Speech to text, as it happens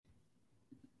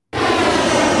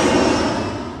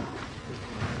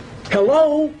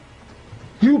Hello?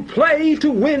 You play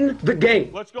to win the game.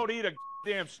 Let's go to eat a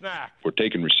damn snack. We're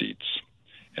taking receipts,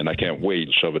 and I can't wait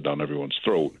to shove it down everyone's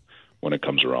throat when it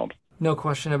comes around. No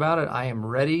question about it. I am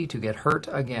ready to get hurt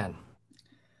again.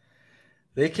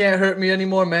 They can't hurt me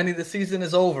anymore, Manny. The season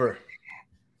is over.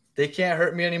 They can't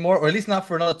hurt me anymore, or at least not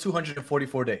for another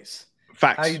 244 days.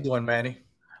 Facts. How you doing, Manny?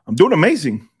 I'm doing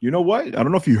amazing. You know what? I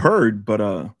don't know if you heard, but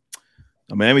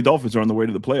the Miami Dolphins are on the way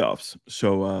to the playoffs.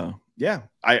 So, yeah,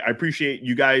 I appreciate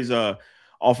you guys'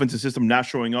 offensive system not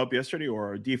showing up yesterday, or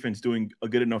our defense doing a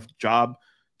good enough job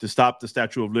to stop the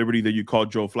Statue of Liberty that you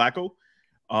called Joe Flacco.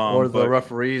 Or the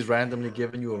referees randomly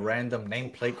giving you a random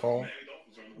nameplate call.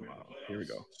 Here we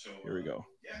go.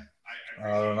 I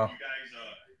don't know.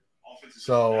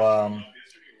 So,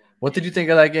 what did you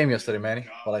think of that game yesterday, Manny?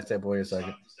 Well, I said, boy, a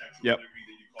second. Yep.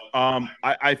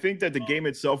 I think that the game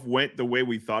itself went the way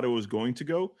we thought it was going to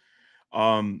go.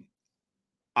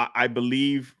 I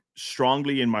believe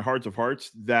strongly in my heart of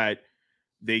hearts that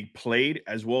they played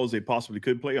as well as they possibly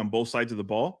could play on both sides of the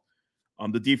ball.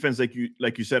 The defense, like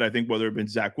you said, I think whether it been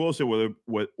Zach Wilson, whether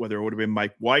it would have been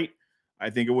Mike White, I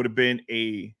think it would have been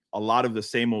a lot of the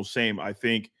same old same. I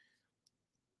think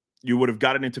you would have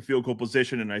gotten into field goal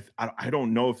position, and I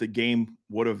don't know if the game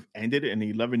would have ended in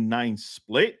an 11-9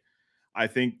 split. I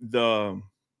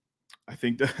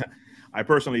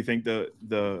personally think the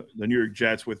New York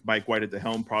Jets with Mike White at the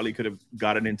helm probably could have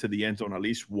gotten into the end zone at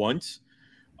least once.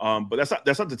 But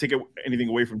that's not to take anything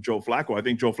away from Joe Flacco. I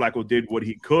think Joe Flacco did what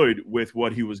he could with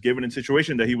what he was given in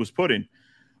situation that he was put in.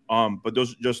 But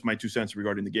those are just my 2 cents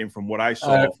regarding the game from what I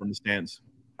saw from the stands.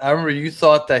 I remember you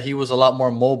thought that he was a lot more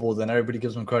mobile than everybody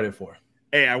gives him credit for.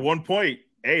 Hey, at one point,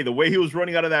 the way he was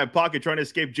running out of that pocket, trying to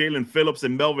escape Jalen Phillips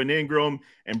and Melvin Ingram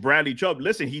and Bradley Chubb.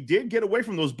 Listen, he did get away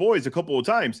from those boys a couple of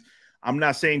times. I'm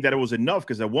not saying that it was enough,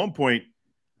 because at one point,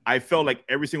 I felt like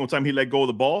every single time he let go of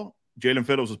the ball, Jalen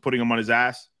Phillips was putting him on his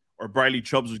ass, or Bradley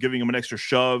Chubb was giving him an extra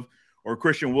shove, or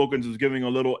Christian Wilkins was giving a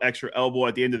little extra elbow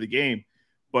at the end of the game.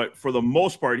 But for the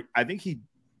most part, I think he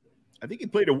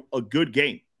played a good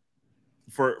game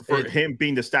for him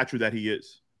being the stature that he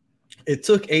is. It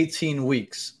took 18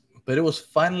 weeks, but it was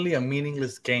finally a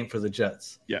meaningless game for the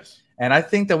Jets. Yes. And I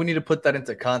think that we need to put that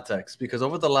into context, because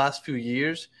over the last few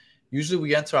years, usually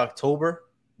we enter October,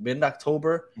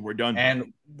 mid-October. We're done.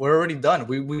 And we're already done.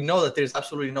 We know that there's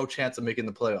absolutely no chance of making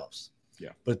the playoffs.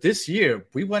 Yeah. But this year,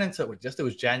 we went into it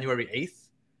was January 8th.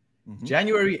 Mm-hmm.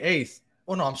 January 8th.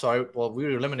 Oh, no, I'm sorry. Well, we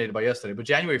were eliminated by yesterday. But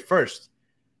January 1st,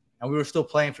 and we were still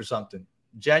playing for something.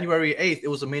 January 8th, it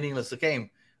was a meaningless game.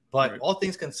 But all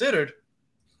things considered,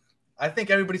 I think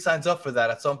everybody signs up for that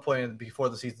at some point before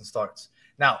the season starts.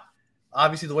 Now,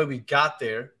 obviously, the way we got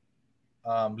there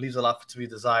leaves a lot to be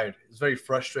desired. It's very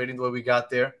frustrating the way we got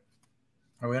there.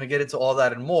 And we're going to get into all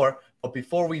that and more. But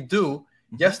before we do,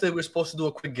 yesterday we were supposed to do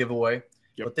a quick giveaway.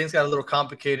 Yep. But things got a little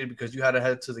complicated because you had to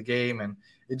head to the game, and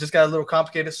it just got a little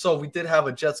complicated. So we did have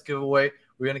a Jets giveaway.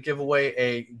 We're going to give away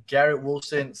a Garrett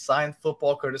Wilson signed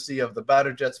football courtesy of the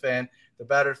Battered Jets fan, the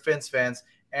Battered Fins fans,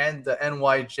 and the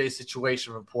NYJ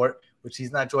situation report, which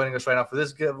he's not joining us right now for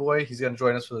this giveaway. He's going to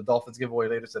join us for the Dolphins giveaway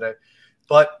later today.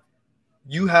 But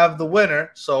you have the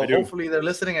winner, so hopefully they're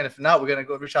listening. And if not, we're going to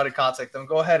go reach out and contact them.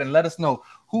 Go ahead and let us know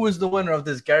who is the winner of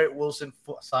this Garrett Wilson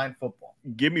signed football.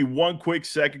 Give me 1 quick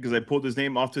second, because I pulled his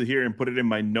name off to here and put it in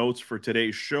my notes for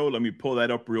today's show. Let me pull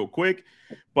that up real quick.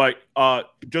 But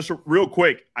just real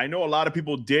quick, I know a lot of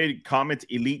people did comment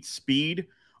elite speed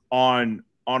on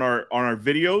our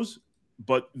videos,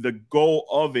 but the goal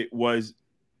of it was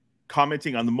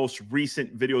commenting on the most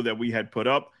recent video that we had put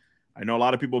up. I know a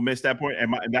lot of people missed that point,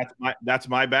 and that's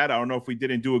my bad. I don't know if we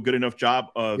didn't do a good enough job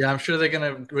of. Yeah, I'm sure they're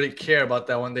gonna really care about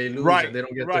that when they lose and they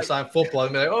don't get their signed football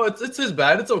and be like, "Oh, it's his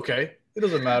bad. It's okay. It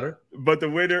doesn't matter." But the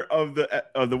winner of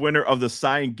the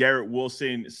signed Garrett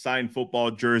Wilson signed football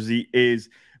jersey is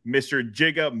Mr.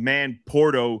 Jigga Man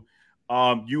Porto.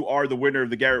 You are the winner of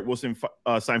the Garrett Wilson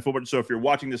signed football. So if you're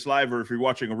watching this live or if you're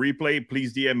watching a replay,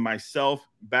 please DM myself,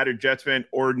 Battered Jets fan,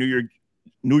 or New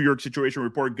York situation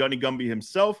report Gunny Gumby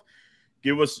himself.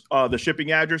 Give us the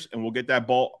shipping address, and we'll get that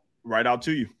ball right out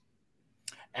to you.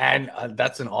 And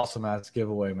that's an awesome-ass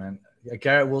giveaway, man.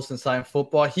 Garrett Wilson signed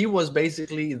football. He was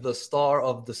basically the star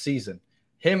of the season.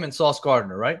 Him and Sauce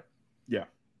Gardner, right? Yeah.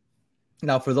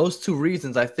 Now, for those two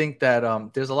reasons, I think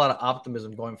that there's a lot of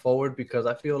optimism going forward, because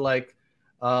I feel like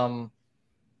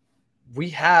we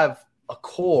have a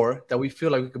core that we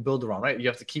feel like we could build around, right? You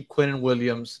have to keep Quinnen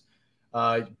Williams.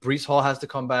 Breece Hall has to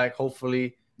come back,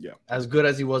 hopefully. Yeah. As good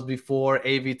as he was before.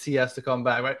 AVT has to come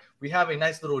back, right? We have a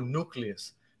nice little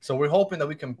nucleus. So we're hoping that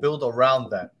we can build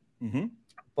around that. Mm-hmm.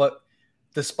 But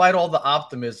despite all the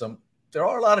optimism, there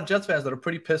are a lot of Jets fans that are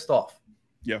pretty pissed off.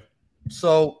 Yeah.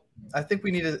 So I think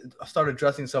we need to start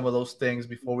addressing some of those things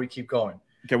before we keep going.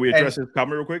 Can we address this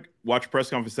comment real quick? Watch press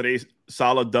conference today.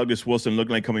 Salah, Douglas Wilson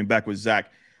looking like coming back with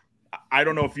Zach. I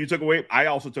don't know if you took away. I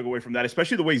also took away from that,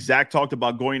 especially the way Zach talked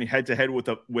about going head to head with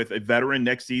a veteran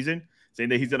next season, saying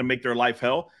that he's going to make their life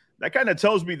hell. That kind of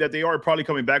tells me that they are probably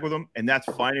coming back with him, and that's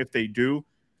fine if they do.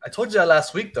 I told you that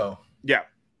last week, though. Yeah.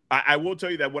 I will tell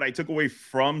you that what I took away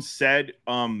from said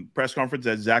press conference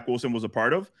that Zach Wilson was a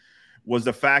part of was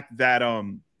the fact that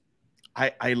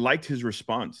I liked his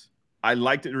response. I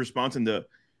liked the response, and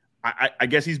I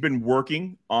guess he's been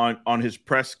working on his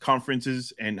press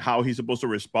conferences and how he's supposed to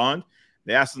respond.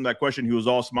 They asked him that question. He was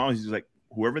all smiles. He's like,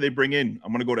 whoever they bring in,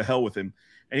 I'm going to go to hell with him.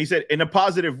 And he said in a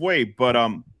positive way, but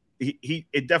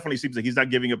it definitely seems like he's not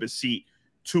giving up his seat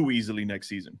too easily next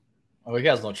season. Oh, he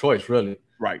has no choice, really.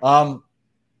 Right.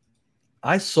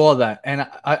 I saw that, and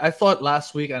I thought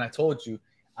last week, and I told you,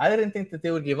 I didn't think that they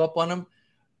would give up on him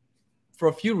for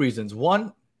a few reasons.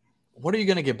 One, what are you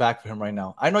going to get back for him right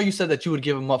now? I know you said that you would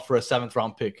give him up for a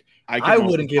 7th-round pick. I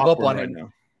wouldn't give up on him. Right,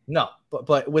 no,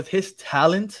 but with his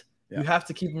talent, you have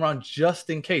to keep him around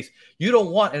just in case. You don't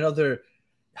want another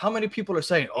 – how many people are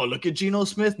saying, oh, look at Geno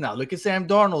Smith now. Look at Sam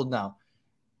Darnold now.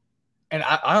 And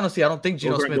I honestly, I don't think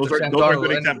Geno Smith or Sam Darnold. Those are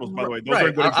good examples, by the way. Those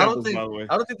are good examples, by the way.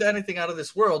 I don't think they're anything out of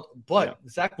this world, but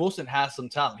Zach Wilson has some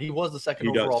talent. He was the second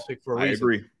overall pick for a reason. I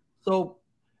agree. So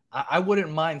I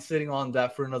wouldn't mind sitting on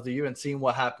that for another year and seeing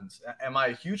what happens. Am I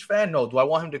a huge fan? No. Do I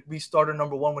want him to be starter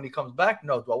number 1 when he comes back?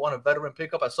 No. Do I want a veteran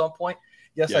pickup at some point?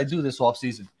 Yes. I do this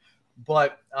offseason.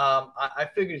 But I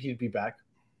figured he'd be back.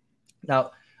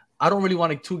 Now, I don't really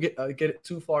want to get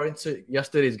too far into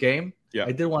yesterday's game. Yeah.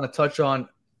 I did want to touch on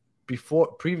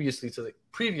previous to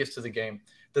the game,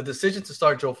 the decision to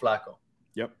start Joe Flacco.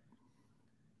 Yep.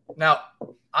 Now,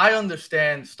 I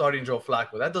understand starting Joe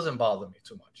Flacco. That doesn't bother me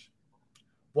too much.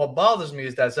 What bothers me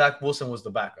is that Zach Wilson was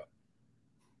the backup.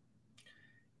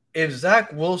 If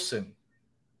Zach Wilson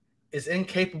is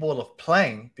incapable of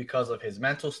playing because of his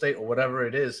mental state or whatever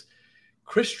it is,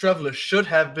 Chris Trevler should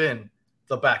have been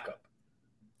the backup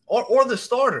or the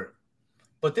starter.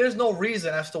 But there's no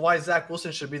reason as to why Zach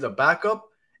Wilson should be the backup.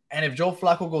 And if Joe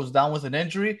Flacco goes down with an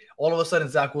injury, all of a sudden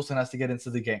Zach Wilson has to get into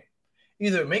the game.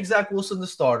 Either make Zach Wilson the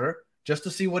starter just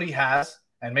to see what he has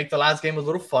and make the last game a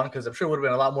little fun, because I'm sure it would have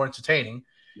been a lot more entertaining,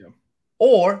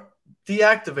 or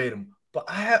deactivate him. But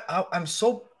I'm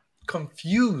so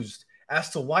confused as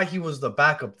to why he was the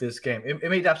backup this game. It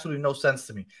made absolutely no sense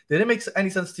to me. Did it make any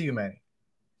sense to you, Manny?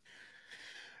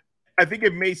 I think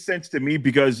it made sense to me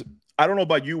because I don't know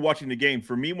about you watching the game.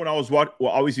 For me, when I was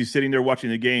obviously sitting there watching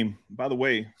the game, by the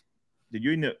way, did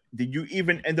you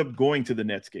even end up going to the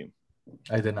Nets game?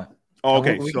 I did not. Oh,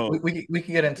 okay, we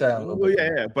can get into that. Well,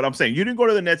 yeah, but I'm saying you didn't go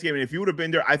to the Nets game, and if you would have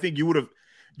been there, I think you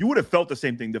would have felt the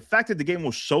same thing. The fact that the game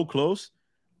was so close,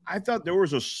 I thought there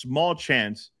was a small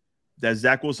chance that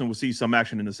Zach Wilson would see some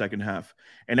action in the second half,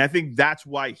 and I think that's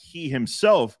why he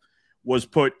himself was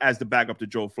put as the backup to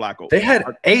Joe Flacco. They had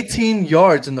 18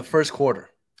 yards in the first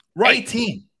quarter. Right.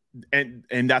 18.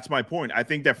 And that's my point. I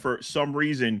think that for some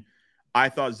reason, I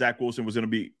thought Zach Wilson was going to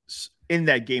be in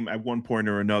that game at one point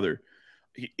or another.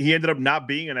 He ended up not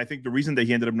being, and I think the reason that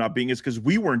he ended up not being is because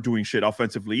we weren't doing shit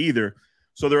offensively either.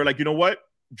 So they were like, you know what?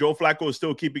 Joe Flacco is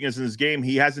still keeping us in this game.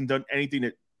 He hasn't done anything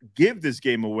to give this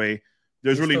game away.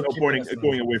 There's really no point in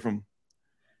going away from.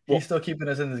 Well, he's still keeping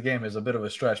us in this game is a bit of a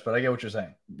stretch, but I get what you're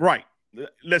saying. Right.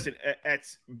 Listen,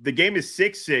 the game is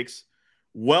 6-6,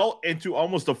 well into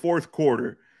almost the fourth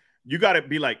quarter. You got to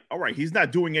be like, all right, he's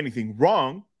not doing anything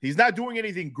wrong. He's not doing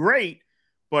anything great.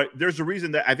 But there's a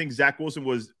reason that I think Zach Wilson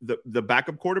was the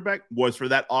backup quarterback was for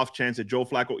that off chance that Joe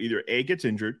Flacco either A, gets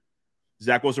injured.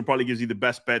 Zach Wilson probably gives you the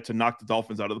best bet to knock the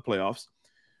Dolphins out of the playoffs.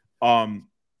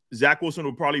 Zach Wilson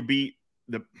will probably be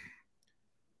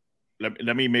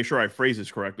let me make sure I phrase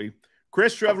this correctly.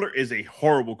 Chris Trevler is a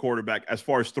horrible quarterback as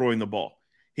far as throwing the ball.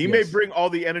 He may bring all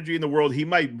the energy in the world. He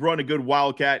might run a good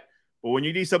wildcat. But when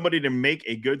you need somebody to make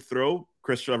a good throw,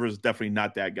 Chris Trevler is definitely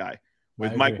not that guy.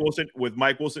 With Mike White,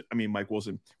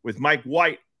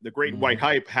 the great White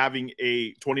hype, having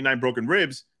a 29 broken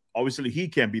ribs, obviously he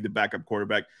can't be the backup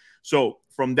quarterback. So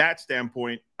from that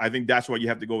standpoint, I think that's why you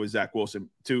have to go with Zach Wilson.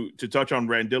 To touch on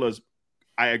Randilla's,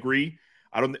 I agree.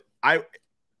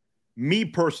 Me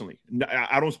personally,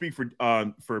 I don't speak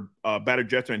for Battered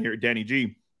Jets Fan here, Danny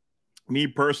G. Me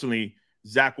personally,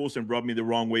 Zach Wilson rubbed me the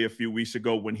wrong way a few weeks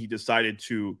ago when he decided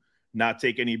to not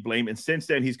take any blame, and since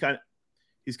then he's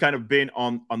kind of been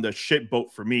on the shit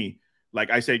boat for me. Like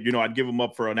I said, I'd give him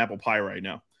up for an apple pie right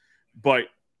now. But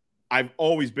I've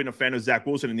always been a fan of Zach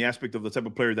Wilson in the aspect of the type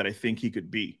of player that I think he could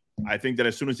be. I think that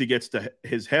as soon as he gets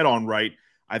his head on right,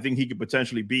 I think he could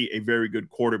potentially be a very good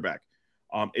quarterback.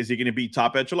 Is he going to be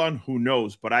top echelon? Who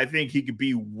knows? But I think he could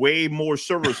be way more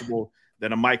serviceable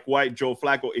than a Mike White, Joe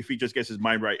Flacco, if he just gets his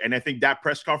mind right. And I think that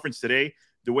press conference today,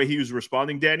 the way he was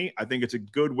responding, Danny, I think it's a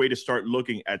good way to start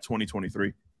looking at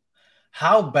 2023.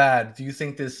 How bad do you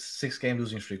think this 6-game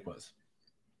losing streak was?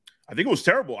 I think it was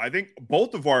terrible. I think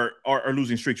both of our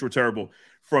losing streaks were terrible.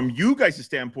 From you guys'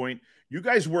 standpoint, you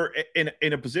guys were in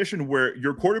a position where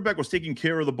your quarterback was taking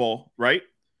care of the ball, right?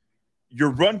 Your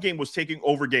run game was taking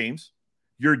over games.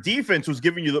 Your defense was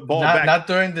giving you the ball back. Not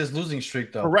during this losing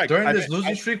streak, though. Correct. During this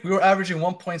losing streak, we were averaging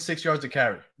 1.6 yards a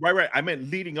carry. Right. I meant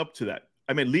leading up to that.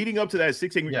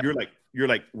 6 game, you're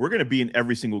like, we're going to be in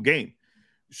every single game.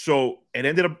 So it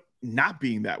ended up not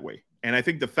being that way. And I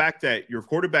think the fact that your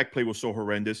quarterback play was so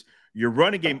horrendous, your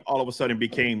running game all of a sudden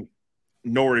became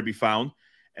nowhere to be found.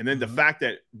 And then the fact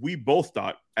that we both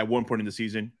thought at one point in the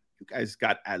season, you guys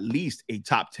got at least a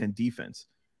top 10 defense.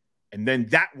 And then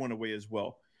that went away as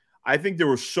well. I think there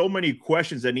were so many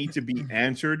questions that need to be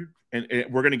answered. And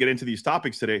we're going to get into these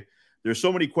topics today. There's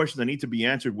so many questions that need to be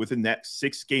answered within that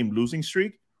 6-game losing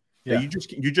streak that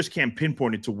you just can't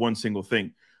pinpoint it to one single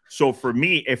thing. So for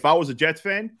me, if I was a Jets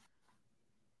fan,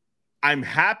 I'm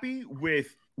happy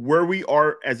with where we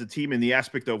are as a team in the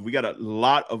aspect of we got a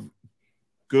lot of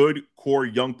good core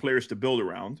young players to build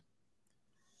around.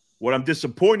 What I'm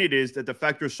disappointed is that the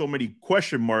fact there's so many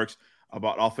question marks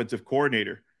about offensive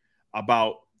coordinator,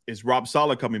 about is Rob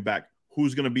Saleh coming back?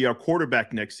 Who's going to be our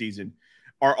quarterback next season?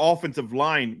 Our offensive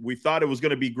line, we thought it was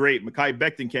going to be great. Mekhi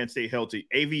Becton can't stay healthy.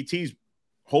 AVT's,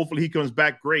 hopefully he comes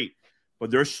back great. But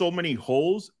there's so many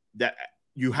holes that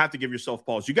you have to give yourself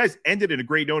pause. You guys ended in a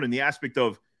great note in the aspect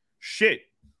of shit.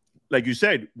 Like you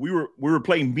said, we were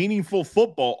playing meaningful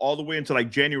football all the way until like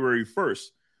January 1st.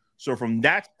 So from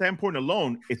that standpoint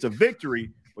alone, it's a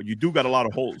victory, but you do got a lot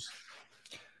of holes.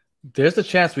 There's a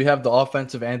chance we have the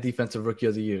offensive and defensive rookie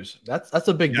of the years. That's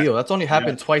a big deal. That's only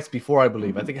happened twice before, I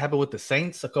believe. I think it happened with the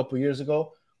Saints a couple years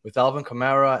ago with Alvin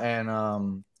Kamara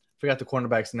and forgot the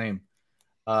cornerback's name.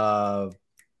 The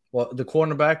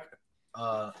cornerback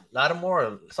Lattimore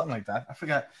or something like that. I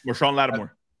forgot. Marshawn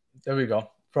Lattimore. There we go.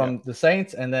 From the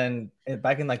Saints and then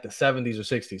back in like the 70s or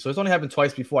 60s. So it's only happened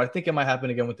twice before. I think it might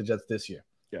happen again with the Jets this year.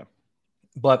 Yeah.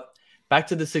 But back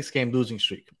to the 6-game losing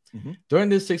streak. Mm-hmm. During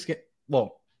this 6-game,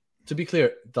 to be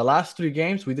clear, the last 3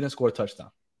 games, we didn't score a touchdown.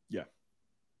 Yeah.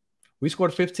 We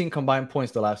scored 15 combined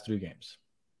points the last 3 games.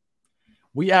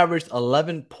 We averaged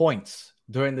 11 points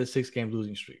during the 6-game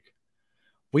losing streak.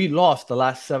 We lost the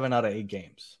last 7 out of 8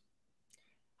 games.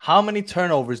 How many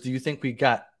turnovers do you think we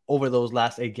got over those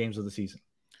last 8 games of the season?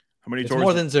 How many? It's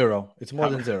more than 0. It's more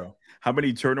than 0. How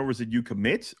many turnovers did you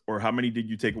commit, or how many did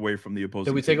you take away from the opposing?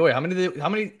 Did we take away? How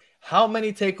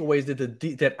many takeaways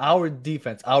did our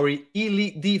defense, our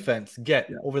elite defense,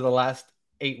 get over the last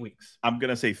 8 weeks? I'm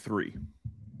gonna say 3.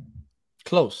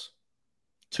 Close.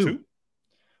 2.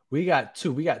 We got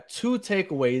 2. We got 2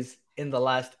 takeaways in the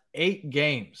last 8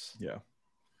 games. Yeah.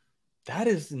 That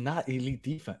is not elite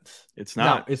defense. It's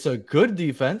not. Now, it's a good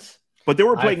defense. But they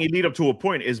were playing elite up to a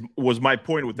point. Was my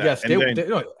point with that? Yes,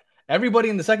 everybody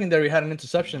in the secondary had an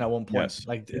interception at one point.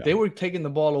 Yes. They were taking the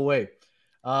ball away.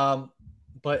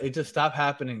 But it just stopped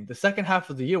happening. The second half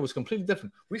of the year was completely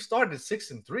different. We started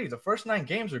 6-3. The first 9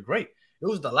 games were great. It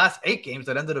was the last 8 games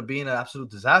that ended up being an absolute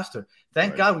disaster.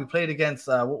 Thank God we played against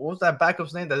what was that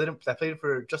backup's name that played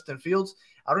for Justin Fields?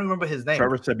 I don't remember his name.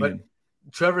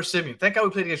 Trevor Siemian. Thank God we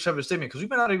played against Trevor Siemian because we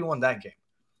might not even won that game.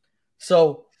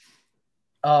 So,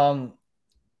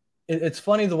 it's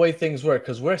funny the way things work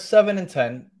because we're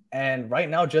 7-10, and right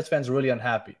now Jets fans are really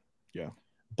unhappy. Yeah.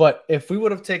 But if we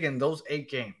would have taken those 8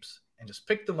 games and just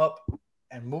picked them up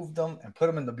and moved them and put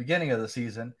them in the beginning of the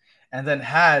season, and then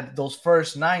had those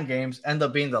first 9 games end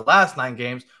up being the last 9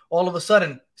 games, all of a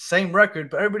sudden, same record,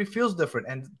 but everybody feels different,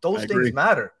 and those things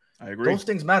matter. I agree. Those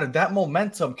things matter. That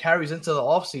momentum carries into the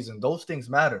offseason. Those things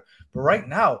matter. But right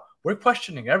now, we're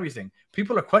questioning everything.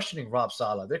 People are questioning Rob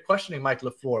Saleh. They're questioning Mike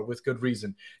LaFleur with good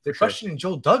reason. They're questioning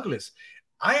Joe Douglas.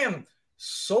 I am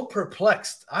so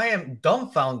perplexed. I am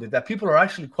dumbfounded that people are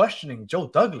actually questioning Joe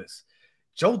Douglas.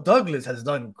 Joe Douglas has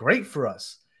done great for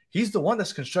us. He's the one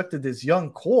that's constructed this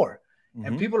young core. Mm-hmm.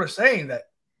 And people are saying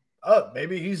that,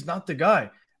 maybe he's not the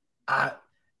guy. I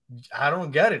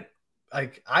don't get it.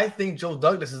 Like, I think Joe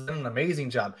Douglas has done an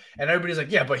amazing job. And everybody's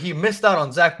like, yeah, but he missed out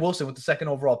on Zach Wilson with the 2nd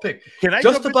overall pick.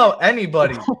 Just about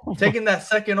anybody taking that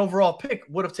 2nd overall pick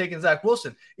would have taken Zach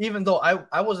Wilson, even though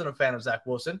I wasn't a fan of Zach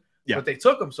Wilson. Yeah. But they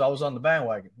took him, so I was on the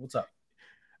bandwagon. What's up?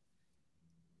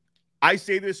 I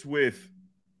say this with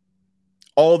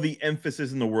all the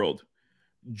emphasis in the world.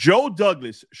 Joe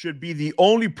Douglas should be the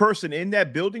only person in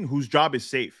that building whose job is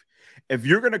safe. If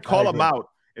you're going to call him out,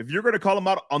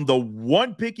 on the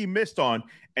one pick he missed on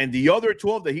and the other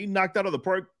 12 that he knocked out of the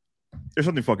park, there's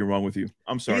something fucking wrong with you.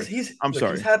 I'm sorry.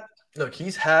 Sorry.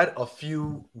 He's had a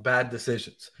few bad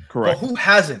decisions. Correct. But who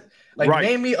hasn't?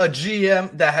 Name me a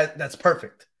GM that's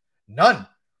perfect. None.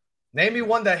 Name me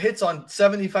one that hits on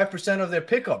 75% of their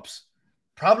pickups.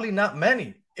 Probably not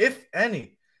many, if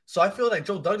any. So I feel like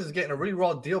Joe Douglas is getting a really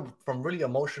raw deal from really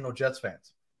emotional Jets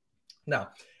fans. Now,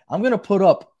 I'm going to put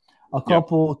up a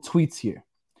couple tweets here.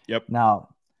 Yep.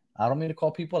 Now, I don't mean to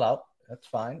call people out. That's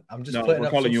fine. I'm just putting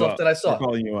up some stuff that I saw. We're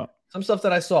calling you out. Some stuff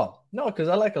that I saw. No, because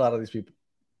I like a lot of these people.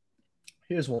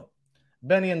 Here's one.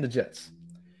 Benny and the Jets.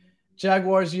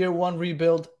 Jaguars year one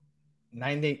rebuild,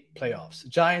 9-8 playoffs.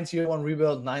 Giants year one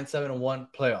rebuild, 9-7-1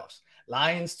 playoffs.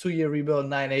 Lions 2-year rebuild,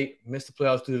 9-8, missed the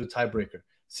playoffs due to the tiebreaker.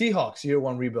 Seahawks year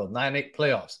one rebuild, 9-8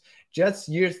 playoffs. Jets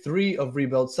year 3 of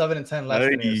rebuild, 7-10 last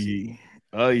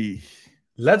in.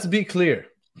 Let's be clear.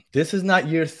 This is not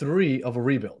year 3 of a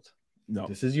rebuild. No.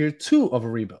 This is year 2 of a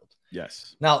rebuild.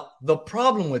 Yes. Now, the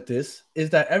problem with this is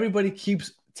that everybody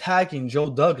keeps tagging Joe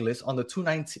Douglas on the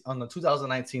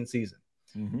 2019 season.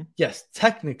 Mm-hmm. Yes,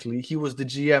 technically, he was the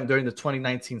GM during the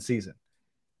 2019 season.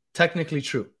 Technically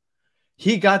true.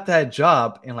 He got that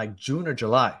job in June or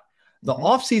July. The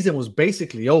offseason was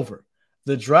basically over.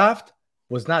 The draft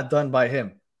was not done by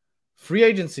him. Free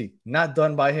agency, not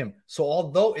done by him. So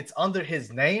although it's under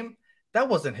his name, that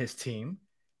wasn't his team.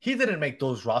 He didn't make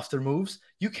those roster moves.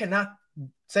 You cannot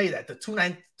say that the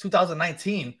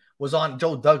 2019 was on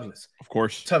Joe Douglas. Of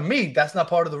course. To me, that's not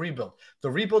part of the rebuild. The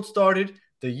rebuild started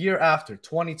the year after,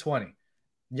 2020.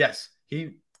 Yes,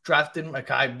 he drafted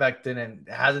Mekhi Becton and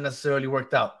it hasn't necessarily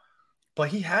worked out. But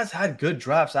he has had good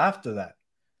drafts after that.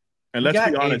 And let's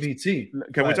be honest.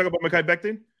 AVT. Can we talk about Mekhi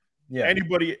Becton? Yeah.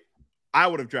 Anybody, I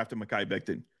would have drafted Mekhi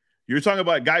Becton. You're talking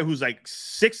about a guy who's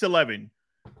 6'11",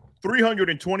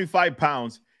 325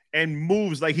 pounds, and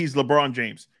moves like he's LeBron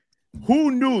James.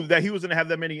 Who knew that he was going to have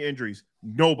that many injuries?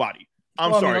 Nobody.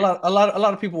 I'm sorry. I mean, a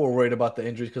lot of people were worried about the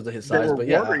injuries because of his size, but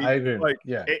yeah, I agree.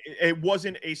 It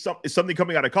wasn't something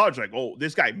coming out of college like, oh,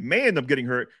 this guy may end up getting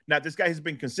hurt. Now, this guy has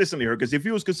been consistently hurt because if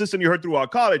he was consistently hurt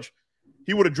throughout college,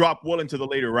 he would have dropped well into the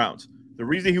later rounds. The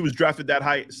reason he was drafted that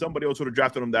high, somebody else would have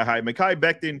drafted him that high. Mekhi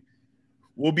Becton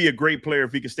will be a great player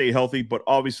if he can stay healthy, but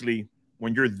obviously,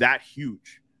 when you're that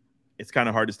huge, it's kind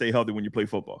of hard to stay healthy when you play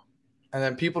football. And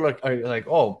then people are like,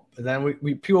 oh, and then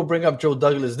people bring up Joe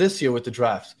Douglas this year with the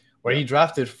draft, where he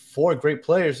drafted 4 great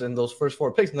players in those first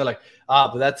 4 picks. And they're like,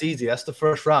 but that's easy. That's the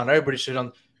first round. Everybody should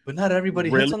on. But not everybody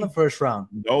hits on the first round.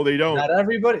 No, they don't. Not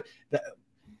everybody.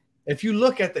 If you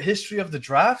look at the history of the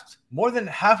draft, more than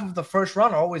half of the first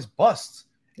round are always busts.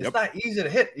 It's not easy to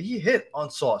hit. He hit on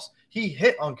Sauce. He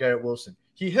hit on Garrett Wilson.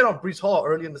 He hit on Breece Hall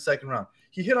early in the second round.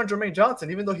 He hit on Jermaine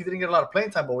Johnson, even though he didn't get a lot of playing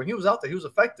time. But when he was out there, he was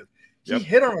effective. He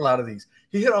hit on a lot of these.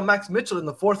 He hit on Max Mitchell in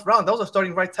the 4th round. That was a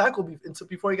starting right tackle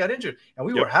before he got injured. And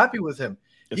we were happy with him.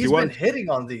 He's been hitting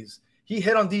on these. He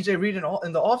hit on DJ Reed in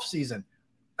the offseason.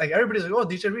 Everybody's like, oh,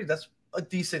 DJ Reed, that's a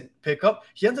decent pickup.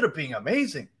 He ended up being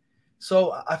amazing.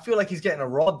 So I feel like he's getting a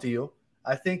raw deal.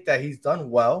 I think that he's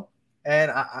done well.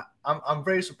 And I'm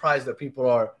very surprised that people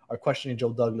are questioning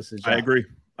Joe Douglas's job.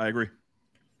 I agree.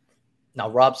 Now,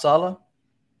 Rob Saleh?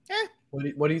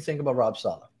 What do you think about Rob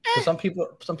Saleh? Because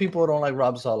some people don't like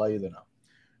Rob Saleh either now.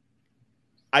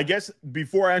 I guess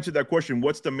before I answer that question,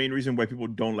 what's the main reason why people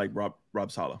don't like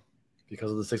Rob Saleh?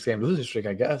 Because of the 6-game losing streak,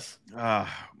 I guess.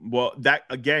 Well, that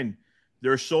again,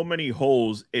 there are so many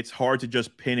holes. It's hard to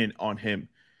just pin it on him.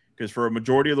 Because for a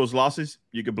majority of those losses,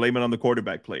 you could blame it on the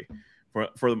quarterback play.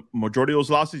 For the majority of those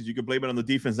losses, you could blame it on the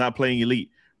defense not playing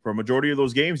elite. For a majority of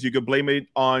those games, you could blame it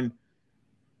on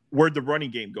where'd the running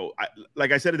game go.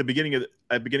 Like I said at the beginning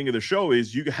of the show,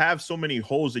 is you have so many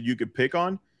holes that you could pick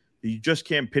on that you just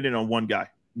can't pin it on one guy.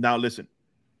 Now, listen,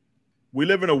 we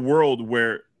live in a world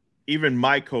where even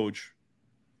my coach,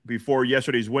 before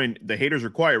yesterday's win, the haters are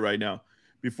quiet right now.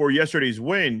 Before yesterday's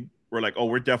win, we're like, oh,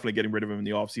 we're definitely getting rid of him in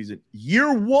the offseason.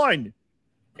 Year 1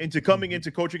 into coming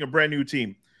into coaching a brand new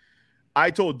team.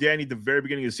 I told Danny at the very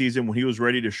beginning of the season when he was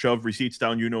ready to shove receipts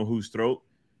down who's throat,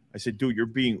 I said, dude, you're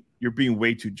being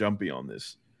way too jumpy on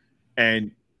this.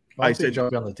 And I said,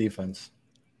 jumpy on the defense.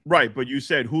 Right, but you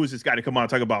said, who is this guy to come on and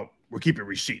talk about we're keeping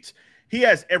receipts? He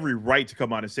has every right to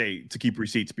come on and say to keep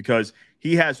receipts because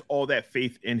he has all that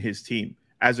faith in his team.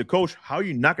 As a coach, how are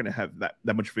you not going to have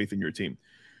that much faith in your team?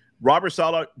 Robert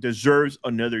Saleh deserves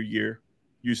another year.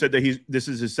 You said that this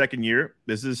is his second year.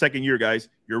 This is his second year, guys.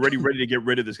 You're already ready to get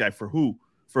rid of this guy. For who?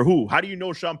 For who? How do you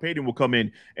know Sean Payton will come in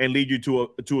and lead you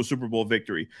to a Super Bowl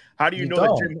victory? How do you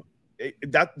know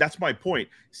that's my point.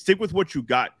 Stick with what you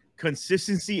got.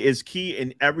 Consistency is key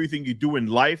in everything you do in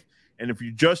life. And if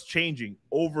you're just changing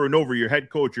over and over, your head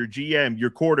coach, your GM, your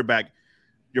quarterback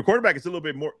is a little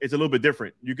bit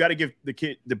different. You got to give the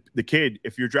kid,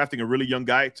 if you're drafting a really young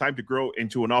guy, time to grow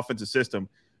into an offensive system.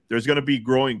 There's going to be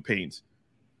growing pains.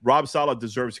 Rob Saleh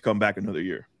deserves to come back another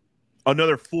year,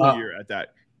 another full year at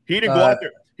that. He didn't go out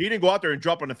there. He didn't go out there and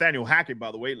drop on Nathaniel Hackett,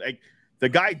 by the way. Like the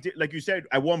guy did, like you said,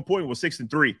 at one point was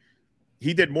 6-3.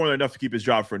 He did more than enough to keep his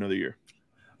job for another year.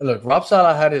 Look, Rob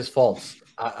Saleh had his faults.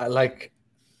 I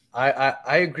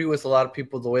agree with a lot of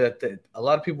people the way that a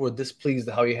lot of people were displeased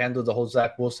at how he handled the whole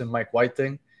Zach Wilson, Mike White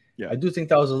thing. Yeah, I do think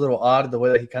that was a little odd the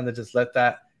way that he kind of just let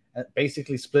that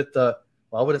basically split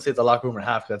I wouldn't say the locker room in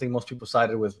half because I think most people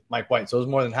sided with Mike White, so it was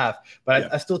more than half. But yeah.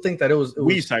 I still think that it was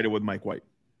we sided with Mike White.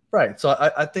 Right. So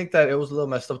I think that it was a little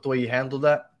messed up the way he handled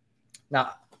that.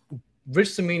 Now,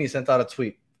 Rich Cimini sent out a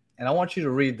tweet, and I want you to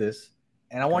read this,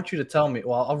 and I want you to tell me,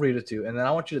 well, I'll read it to you, and then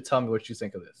I want you to tell me what you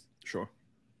think of this. Sure.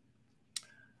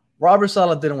 Robert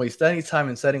Saleh didn't waste any time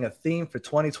in setting a theme for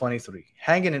 2023.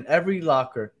 Hanging in every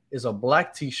locker is a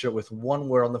black T-shirt with one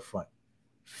word on the front: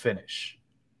 finish.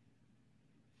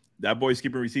 That boy's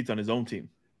keeping receipts on his own team.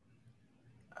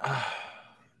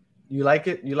 You like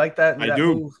it? You like that? I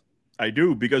do. Move? I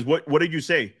do, because what did you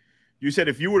say? You said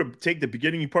if you were to take the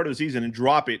beginning part of the season and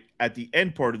drop it at the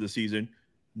end part of the season,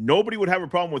 nobody would have a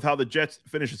problem with how the Jets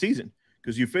finish the season,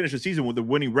 because you finish the season with a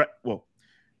winning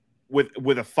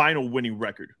with a final winning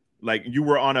record. Like you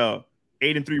were on a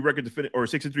 8-3 record to finish, or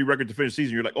 6-3 record to finich the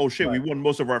season. You're like, oh shit, right, we won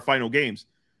most of our final games.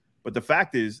 But the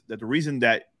fact is that the reason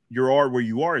that you are where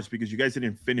you are is because you guys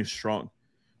didn't finish strong.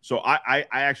 So I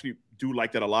actually do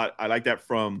like that a lot. I like that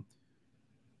from.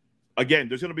 Again,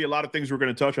 there's going to be a lot of things we're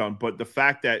going to touch on, but the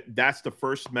fact that that's the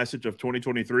first message of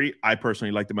 2023, I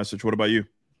personally like the message. What about you?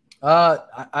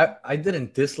 I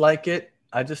didn't dislike it.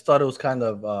 I just thought it was kind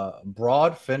of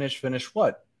broad. Finish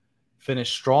what?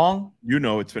 Finish strong.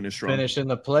 It's finished strong. Finish in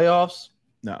the playoffs.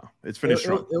 No, it's finished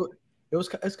strong.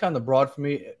 It's kind of broad for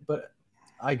me, but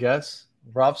I guess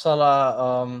Rob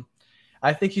Saleh.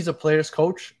 I think he's a player's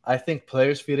coach. I think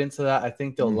players feed into that. I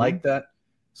think they'll like that.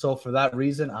 So for that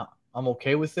reason, I'm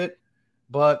okay with it.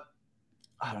 But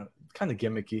I don't know, kind of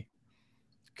gimmicky.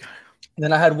 And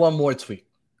then I had one more tweet.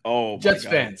 Oh, Jets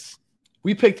fans,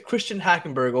 we picked Christian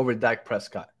Hackenberg over Dak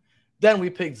Prescott. Then we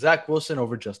picked Zach Wilson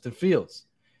over Justin Fields.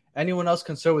 Anyone else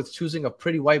concerned with choosing a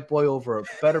pretty white boy over a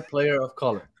better player of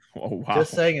color? Oh, wow.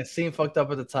 Just saying, it seemed fucked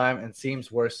up at the time and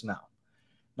seems worse now.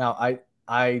 Now,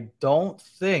 I don't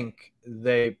think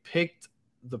they picked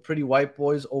the pretty white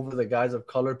boys over the guys of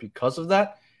color because of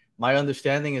that. My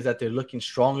understanding is that they're looking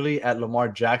strongly at Lamar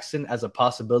Jackson as a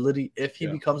possibility if he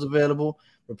becomes available.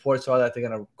 Reports are that they're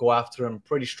going to go after him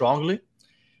pretty strongly.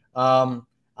 I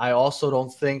also don't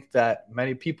think that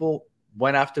many people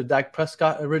went after Dak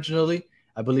Prescott originally.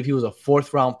 I believe he was a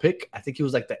 4th-round pick. I think he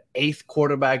was like the 8th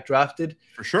quarterback drafted.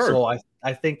 For sure. So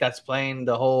I think that's playing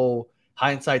the whole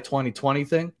hindsight 2020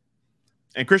 thing.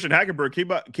 And Christian Hackenberg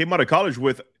came out of college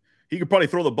with – he could probably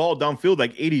throw the ball downfield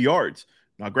like 80 yards.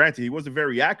 Now, granted, he wasn't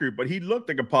very accurate, but he looked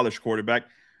like a polished quarterback,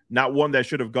 not one that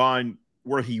should have gone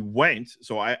where he went.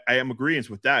 So I am agreeing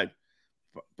with that.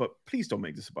 But please don't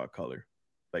make this about color.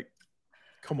 Like,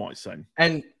 come on, son.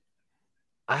 And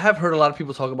I have heard a lot of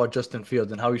people talk about Justin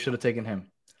Fields and how we should have taken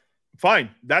him. Fine.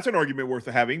 That's an argument worth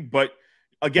having. But,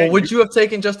 again. Well, would you have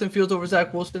taken Justin Fields over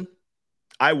Zach Wilson?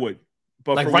 I would.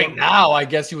 But like right now, I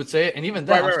guess you would say it. And even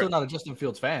then, I'm still not a Justin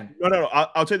Fields fan. No.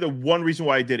 I'll tell you the one reason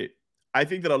why I did it. I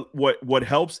think that what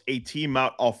helps a team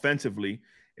out offensively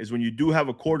is when you do have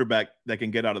a quarterback that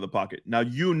can get out of the pocket. Now,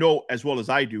 as well as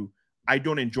I do, I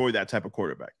don't enjoy that type of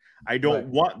quarterback. I don't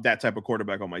want that type of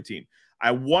quarterback on my team.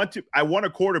 I want a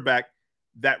quarterback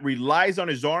that relies on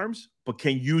his arms but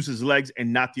can use his legs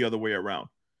and not the other way around.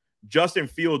 Justin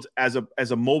Fields as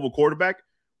a mobile quarterback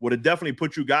would have definitely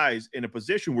put you guys in a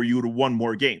position where you would have won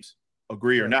more games.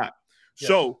 Agree or not? Yes.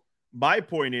 So my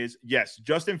point is, yes,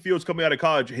 Justin Fields coming out of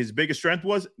college, his biggest strength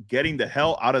was getting the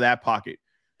hell out of that pocket.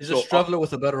 He's a struggler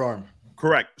with a better arm.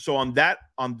 Correct. So on that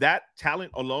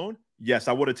talent alone, yes,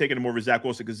 I would have taken him over Zach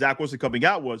Wilson, because Zach Wilson coming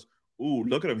out was, ooh,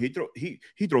 look at him.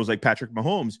 He throws like Patrick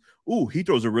Mahomes. Ooh, he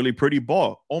throws a really pretty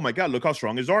ball. Oh my God, look how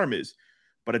strong his arm is.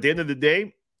 But at the end of the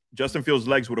day, Justin Fields'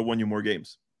 legs would have won you more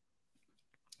games.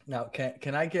 Now,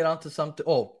 can I get onto something?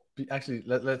 Oh, actually,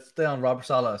 let's stay on Robert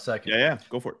Saleh a second. Yeah,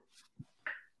 go for it.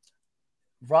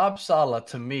 Rob Saleh,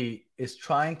 to me, is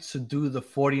trying to do the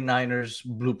 49ers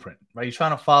blueprint, right? He's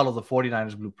trying to follow the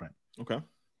 49ers blueprint. Okay.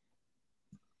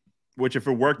 Which, if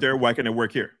it worked there, why can't it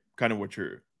work here? kind of what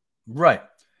you're right.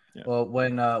 Yeah. Well,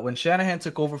 when Shanahan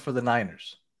took over for the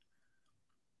Niners,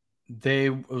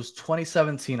 it was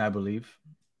 2017, I believe,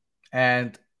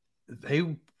 and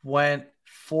they went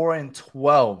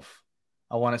 4-12.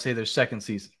 I want to say their second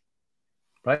season,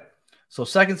 right? So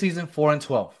second season,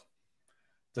 4-12.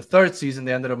 The third season,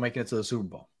 they ended up making it to the Super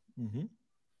Bowl. Mm-hmm.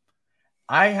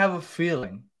 I have a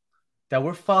feeling that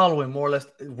we're following more or less.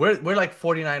 We're like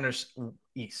 49ers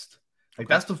East. Like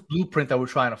that's the blueprint that we're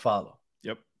trying to follow.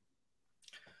 Yep.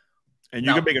 And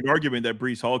you can make an argument that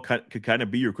Breece Hall could kind of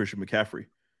be your Christian McCaffrey.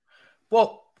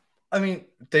 Well, I mean,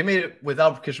 they made it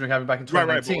without Christian McCaffrey back in 2019.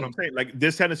 Right. But what I'm saying, like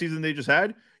this kind of season they just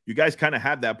had, you guys kind of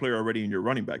have that player already in your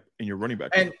running back.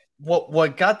 And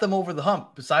what got them over the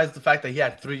hump, besides the fact that he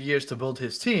had 3 years to build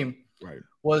his team, right,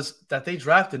 was that they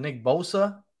drafted Nick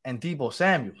Bosa and Deebo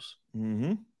Samuels.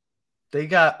 Mm-hmm. They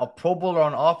got a Pro Bowler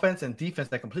on offense and defense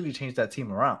that completely changed that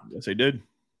team around. Yes, they did.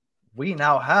 We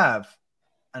now have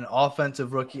an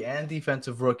offensive rookie and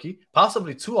defensive rookie,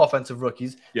 possibly 2 offensive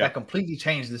rookies that completely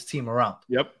changed this team around.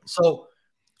 Yep. So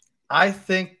I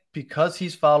think because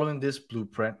he's following this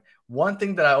blueprint, one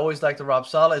thing that I always liked to Rob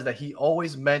Saleh is that he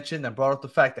always mentioned and brought up the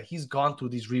fact that he's gone through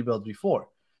these rebuilds before.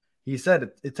 He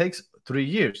said it takes 3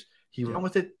 years. He went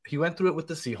with it. He went through it with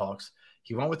the Seahawks.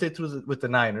 He went with it with the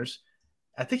Niners.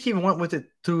 I think he even went with it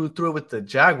through it with the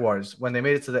Jaguars when they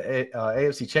made it to the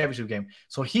AFC Championship game.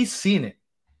 So he's seen it.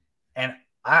 And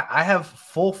I have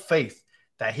full faith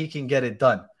that he can get it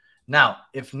done. Now,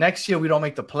 if next year we don't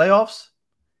make the playoffs,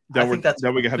 I think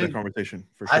we can have that conversation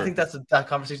for sure. I think that's that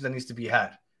conversation that needs to be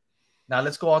had. Now,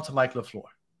 let's go on to Mike LaFleur.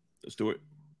 Let's do it.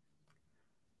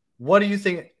 What do you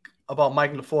think about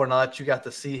Mike LaFleur now that you got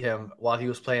to see him while he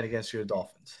was playing against your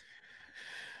Dolphins?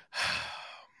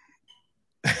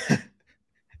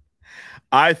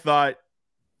 I thought,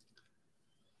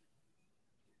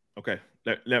 okay,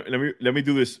 let me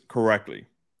do this correctly.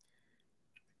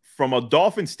 From a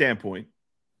Dolphin standpoint,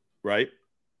 right?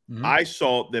 Mm-hmm. I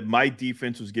saw that my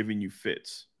defense was giving you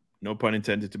fits. No pun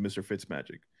intended to Mr.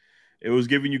 Fitzmagic. It was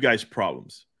giving you guys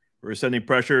problems. We were sending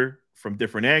pressure from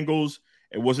different angles.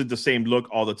 It wasn't the same look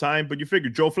all the time, but you figure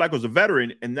Joe Flacco's a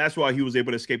veteran, and that's why he was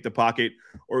able to escape the pocket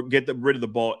or get rid of the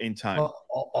ball in time.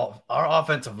 Our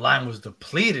offensive line was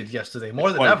depleted yesterday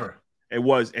more than ever. It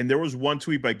was. And there was one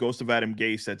tweet by Ghost of Adam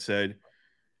Gase that said,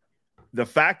 the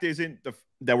fact isn't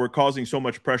that we're causing so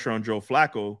much pressure on Joe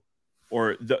Flacco,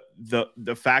 or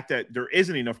the fact that there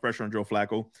isn't enough pressure on Joe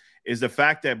Flacco, is the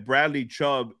fact that Bradley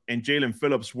Chubb and Jalen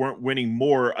Phillips weren't winning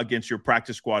more against your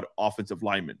practice squad offensive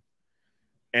linemen.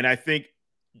 And I think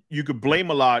you could blame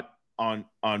a lot on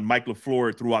Mike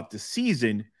LaFleur throughout the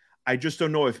season. I just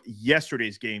don't know if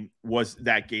yesterday's game was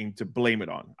that game to blame it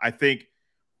on. I think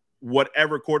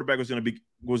whatever quarterback was going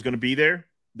to be there,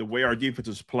 the way our defense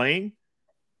was playing,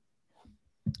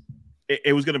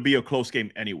 it was going to be a close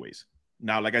game anyways.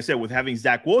 Now, like I said, with having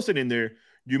Zach Wilson in there,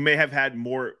 you may have had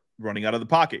more running out of the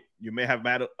pocket. You may have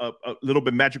had a little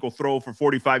bit magical throw for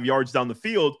 45 yards down the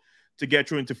field to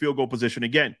get you into field goal position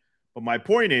again. But my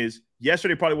point is,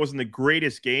 yesterday probably wasn't the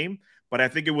greatest game, but I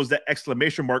think it was the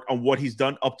exclamation mark on what he's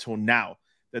done up till now.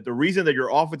 That the reason that your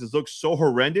offense has looked so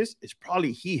horrendous is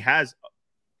probably he has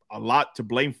a lot to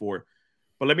blame for.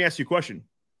 But let me ask you a question.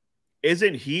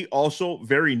 Isn't he also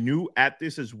very new at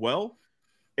this as well?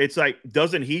 It's like,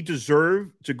 doesn't he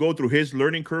deserve to go through his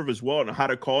learning curve as well on how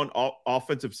to call an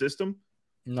offensive system?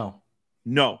 No.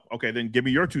 Okay, then give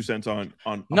me your 2 cents on.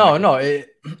 No.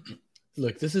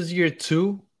 Look, this is year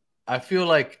 2. I feel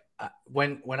like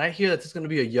when I hear that there's going to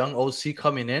be a young OC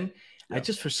coming in, I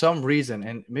just, for some reason,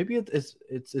 and maybe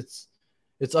it's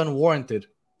unwarranted,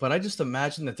 but I just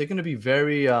imagine that they're going to be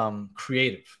very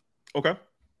creative. Okay.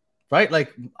 Right?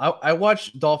 Like I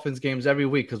watch Dolphins games every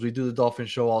week because we do the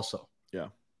Dolphins show also. Yeah.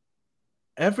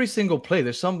 Every single play,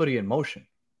 there's somebody in motion.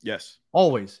 Yes.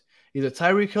 Always. Either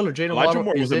Tyreek Hill or Jalen Elijah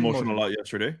Moore was in motion a lot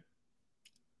yesterday.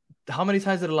 How many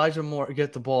times did Elijah Moore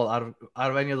get the ball out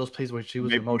of any of those plays where she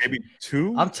was in motion? Maybe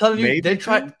 2. I'm telling you, they're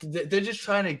just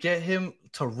trying to get him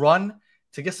to run,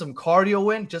 to get some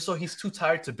cardio in, just so he's too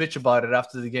tired to bitch about it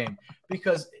after the game.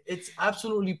 Because it's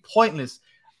absolutely pointless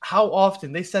how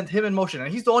often they send him in motion.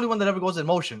 And he's the only one that ever goes in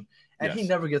motion, and he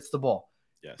never gets the ball.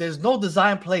 Yes. There's no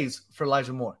design plays for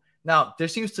Elijah Moore. Now, there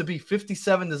seems to be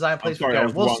 57 design plays for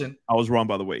Garrett Wilson. I was wrong,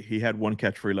 by the way. He had 1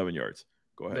 catch for 11 yards.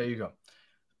 Go ahead. There you go.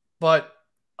 But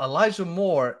Elijah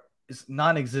Moore is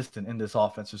non-existent in this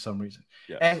offense for some reason.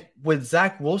 Yes. And with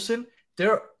Zach Wilson,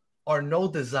 there are no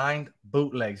designed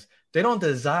bootlegs. They don't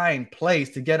design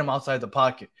plays to get him outside the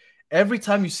pocket. Every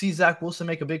time you see Zach Wilson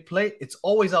make a big play, it's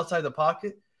always outside the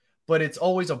pocket, but it's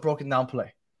always a broken down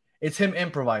play. It's him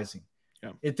improvising.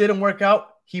 Yeah. It didn't work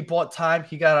out. He bought time.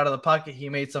 He got out of the pocket. He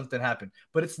made something happen.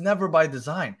 But it's never by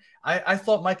design. I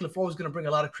thought Mike LaFleur was going to bring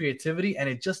a lot of creativity, and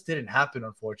it just didn't happen,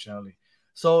 unfortunately.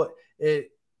 So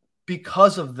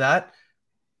because of that,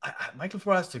 Mike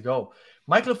LaFleur has to go.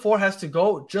 Mike LaFleur has to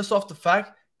go just off the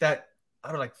fact that, I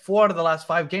don't know, like 4 out of the last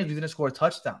 5 games, we didn't score a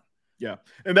touchdown. Yeah,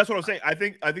 and that's what I'm saying. I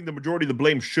think the majority of the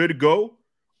blame should go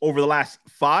over the last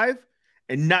 5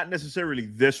 and not necessarily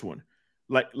this one.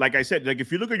 Like I said, like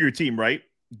if you look at your team, right?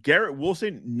 Garrett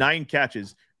Wilson, 9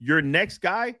 catches. Your next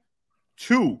guy,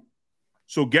 2.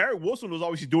 So Garrett Wilson was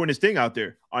obviously doing his thing out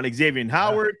there on Xavier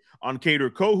Howard, on Kader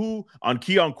Kohu, on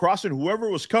Keon Crossan, whoever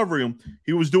was covering him,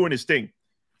 he was doing his thing.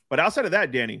 But outside of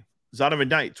that, Danny, Zonovan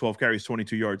Knight, 12 carries,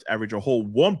 22 yards, average a whole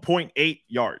 1.8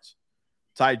 yards.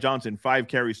 Ty Johnson, 5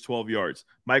 carries, 12 yards.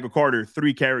 Michael Carter,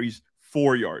 3 carries,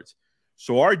 4 yards.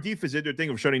 So our defense did their thing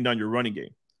of shutting down your running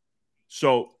game.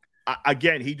 So,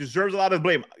 again, he deserves a lot of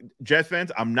blame. Jets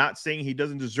fans, I'm not saying he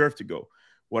doesn't deserve to go.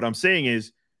 What I'm saying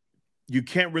is you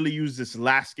can't really use this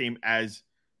last game as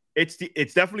it's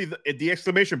definitely the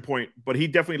exclamation point, but he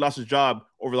definitely lost his job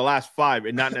over the last 5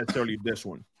 and not necessarily this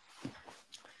one.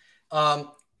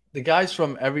 The guys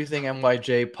from Everything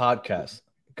NYJ podcast,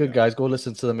 good guys, go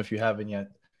listen to them if you haven't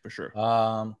yet. For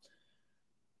sure.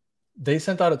 They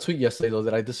sent out a tweet yesterday, though,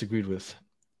 that I disagreed with.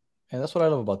 And that's what I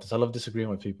love about this. I love disagreeing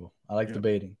with people. I like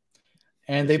debating.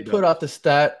 And they put out the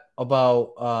stat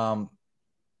about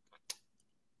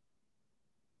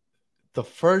the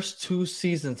first 2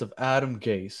 seasons of Adam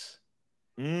Gase.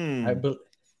 I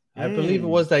believe it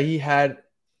was that he had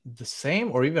the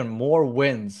same or even more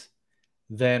wins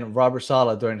than Robert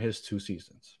Saleh during his 2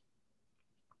 seasons.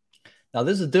 Now,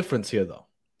 there's a difference here, though.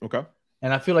 Okay.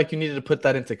 And I feel like you needed to put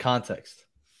that into context.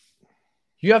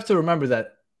 You have to remember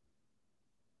that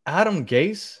Adam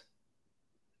Gase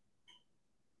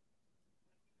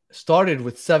started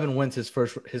with 7 wins his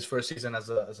first season as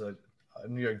a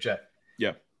New York Jet.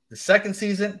 Yeah. The second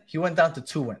season, he went down to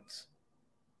 2 wins.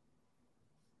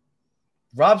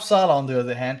 Rob Saleh, on the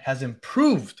other hand, has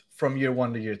improved from year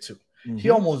 1 to year 2. Mm-hmm.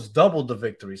 He almost doubled the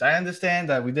victories. I understand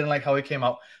that we didn't like how he came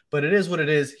out, but it is what it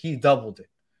is. He doubled it.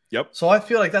 Yep. So I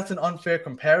feel like that's an unfair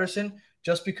comparison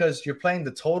just because you're playing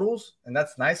the totals, and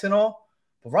that's nice and all.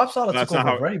 But Rob Saleh took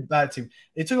over a very bad team.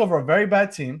 It took over a very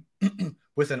bad team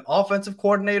with an offensive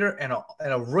coordinator and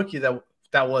a rookie that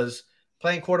was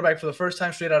playing quarterback for the first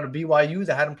time straight out of BYU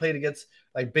that hadn't played against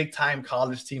like big-time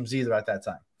college teams either at that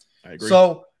time. I agree.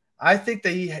 So I think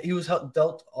that he was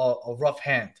dealt a rough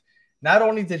hand. Not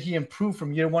only did he improve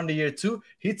from year 1 to year 2,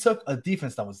 he took a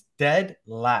defense that was dead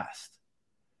last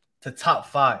to top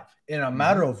 5 in a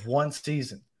matter of 1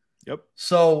 season. Yep.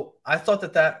 So I thought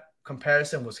that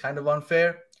comparison was kind of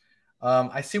unfair.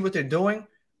 I see what they're doing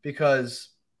because,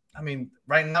 I mean,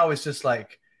 right now it's just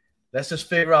like, let's just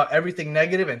figure out everything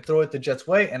negative and throw it the Jets'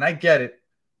 way. And I get it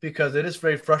because it is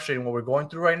very frustrating what we're going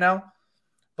through right now.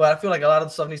 But I feel like a lot of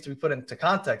the stuff needs to be put into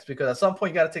context because at some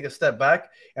point you got to take a step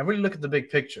back and really look at the big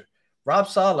picture. Rob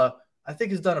Saleh, I think,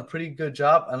 has done a pretty good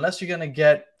job. Unless you're going to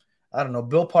get, I don't know,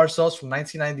 Bill Parcells from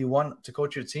 1991 to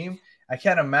coach your team, I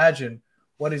can't imagine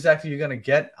what exactly you're going to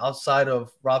get outside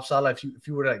of Rob Saleh if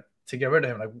you were to get rid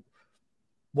of him. Like,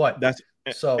 what? That's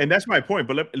my point.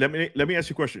 But let me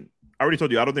ask you a question. I already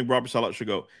told you I don't think Robert Saleh should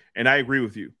go, and I agree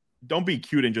with you. Don't be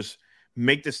cute and just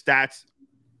make the stats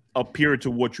appear to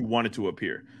what you want it to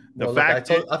appear.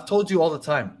 I've told you all the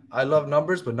time. I love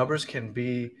numbers, but numbers can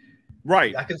be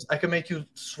right. I can make you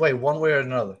sway one way or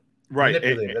another. Right.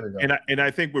 And I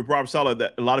think with Rob Saleh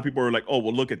that a lot of people are like, oh,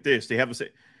 well, look at this. They have to say,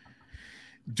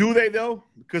 do they though?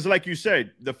 Because like you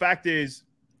said, the fact is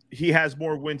he has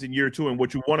more wins in year 2, and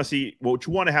what you want to see, what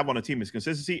you want to have on a team is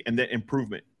consistency and then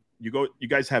improvement. You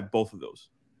guys have both of those.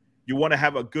 You want to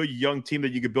have a good young team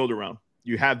that you can build around.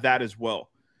 You have that as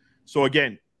well. So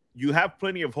again, you have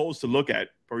plenty of holes to look at,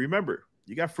 but remember,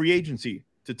 you got free agency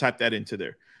to type that into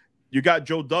there. You got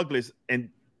Joe Douglas, and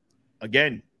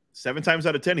again, 7 times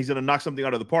out of 10, he's going to knock something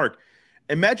out of the park.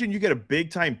 Imagine you get a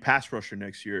big-time pass rusher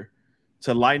next year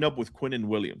to line up with Quinnen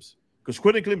Williams, because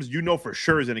Quinnen Williams, you know for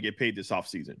sure, is going to get paid this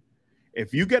offseason.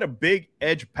 If you get a big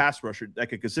edge pass rusher that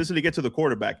can consistently get to the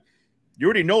quarterback, you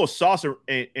already know Sauce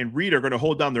and Reed are going to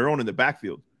hold down their own in the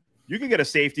backfield. You can get a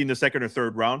safety in the 2nd or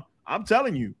 3rd round. I'm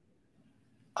telling you.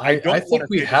 I think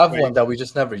we have one that we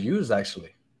just never used,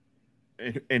 actually.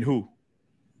 And who?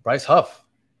 Bryce Huff.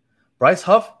 Bryce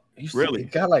Huff he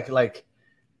got like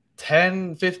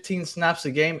 10, 15 snaps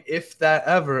a game, if that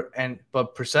ever.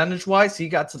 But percentage-wise, he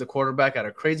got to the quarterback at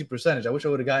a crazy percentage. I wish I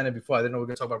would have gotten it before. I didn't know we were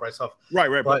going to talk about Bryce Huff.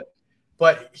 Right.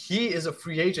 But he is a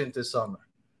free agent this summer.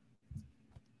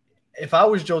 If I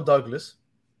was Joe Douglas,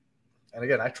 and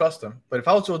again, I trust him, but if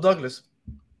I was Joe Douglas,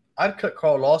 I'd cut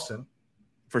Carl Lawson,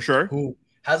 for sure. who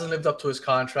hasn't lived up to his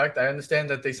contract. I understand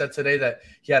that they said today that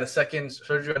he had a second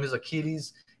surgery on his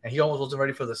Achilles and he almost wasn't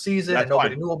ready for the season and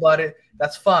nobody knew about it.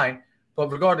 That's fine.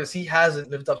 But regardless, he hasn't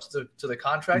lived up to the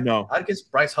contract. No. I'd give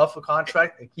Bryce Huff a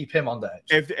contract and keep him on the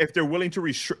edge. If they're willing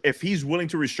to if he's willing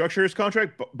to restructure his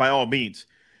contract, by all means.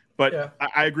 But yeah.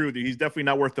 I agree with you. He's definitely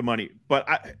not worth the money. But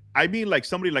I mean like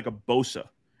somebody like a Bosa.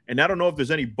 And I don't know if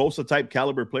there's any Bosa type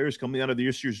caliber players coming out of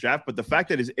this year's draft. But the fact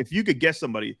that is, if you could get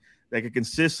somebody that could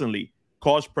consistently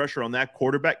cause pressure on that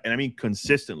quarterback, and I mean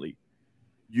consistently,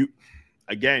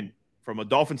 again, from a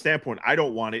Dolphin standpoint, I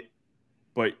don't want it.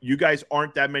 But you guys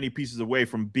aren't that many pieces away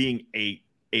from being a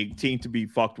team to be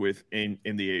fucked with in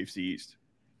the AFC East.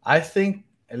 I think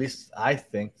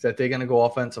that they're going to go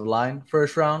offensive line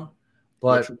first round.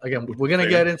 But again, we're going to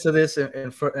get into this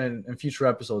in future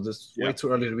episodes. It's way too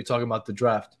early to be talking about the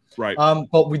draft. Right.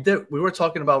 But we were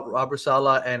talking about Robert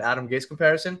Saleh and Adam Gase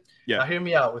comparison. Yeah. Now hear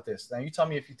me out with this. Now you tell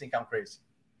me if you think I'm crazy.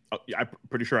 Oh, yeah, I'm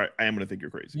pretty sure I am going to think you're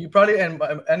crazy. You probably, and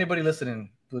anybody listening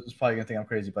is probably going to think I'm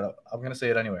crazy, but I'm going to say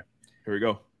it anyway. Here we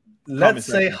go. Let's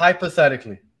say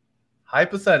hypothetically,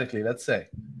 let's say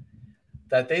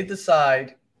that they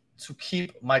decide to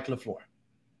keep Mike LaFleur.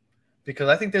 Because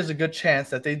I think there's a good chance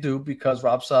that they do, because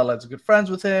Rob Saleh is good friends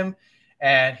with him,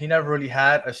 and he never really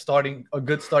had a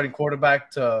good starting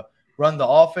quarterback to run the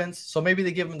offense. So maybe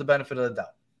they give him the benefit of the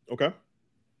doubt. Okay.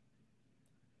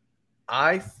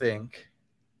 I think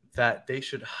that they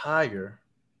should hire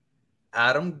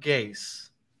Adam Gase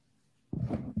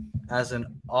as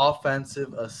an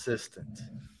offensive assistant.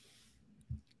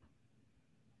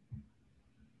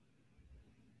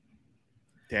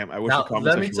 Damn, I wish. Now,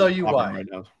 let me tell you why. Right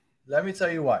now. Let me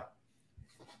tell you why.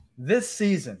 This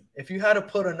season, if you had to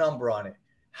put a number on it,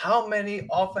 how many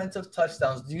offensive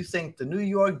touchdowns do you think the New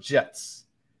York Jets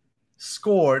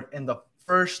scored in the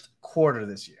first quarter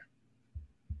this year?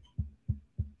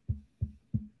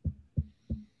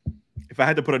 If I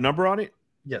had to put a number on it?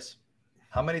 Yes.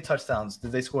 How many touchdowns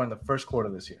did they score in the first quarter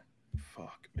this year?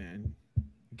 Fuck, man.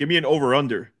 Give me an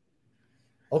over-under.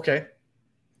 Okay.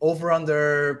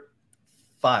 Over-under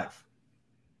 5.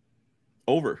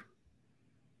 Over.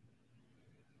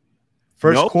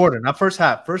 First quarter, not first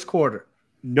half. First quarter.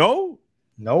 No?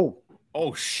 No.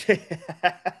 Oh, shit.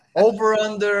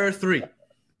 Over-under 3.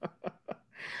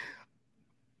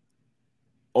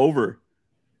 Over.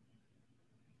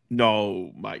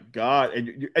 No, my God.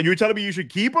 And you're telling me you should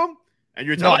keep him? And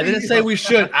you're telling me I didn't say we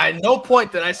should. At no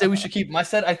point did I say we should keep him. I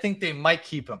said I think they might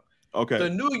keep him. Okay.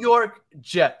 The New York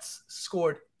Jets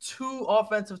scored 2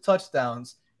 offensive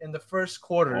touchdowns in the first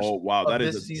quarters. Oh, wow. That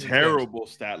is a terrible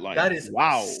stat line. That is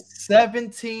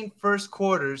 17 first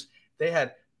quarters. They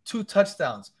had 2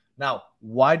 touchdowns. Now,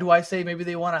 why do I say maybe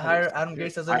they want to hire Adam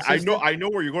Gase as an assistant? I know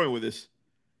where you're going with this.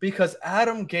 Because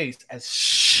Adam Gase, as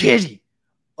shitty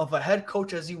of a head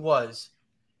coach as he was,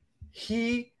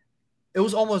 it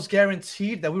was almost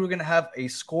guaranteed that we were going to have a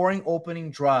scoring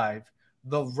opening drive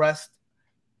the rest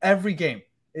every game.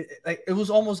 It was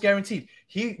almost guaranteed.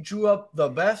 He drew up the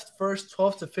best first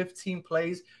 12 to 15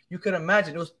 plays you could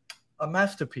imagine. It was a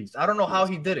masterpiece. I don't know how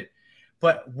he did it,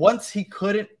 but once he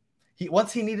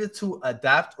needed to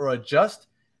adapt or adjust,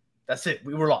 that's it.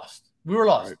 We were lost.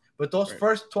 Right. But those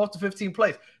first 12 to 15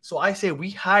 plays. So I say we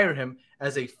hire him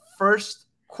as a first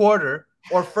quarter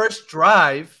or first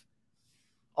drive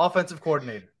offensive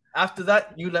coordinator. After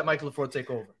that, you let Mike LaFleur take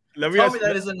over. Tell me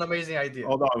that is an amazing idea.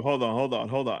 Hold on.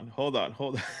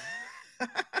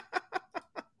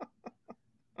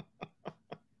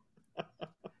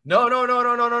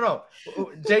 No.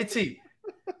 JT,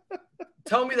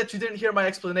 tell me that you didn't hear my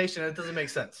explanation and it doesn't make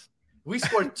sense. We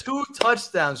scored 2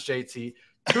 touchdowns, JT.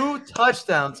 2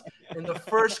 touchdowns in the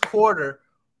first quarter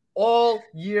all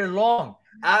year long.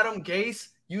 Adam Gase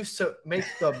used to make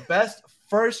the best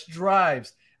first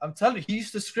drives. I'm telling you, he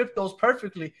used to script those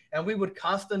perfectly, and we would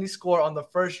constantly score on the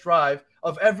first drive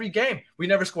of every game. We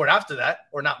never scored after that,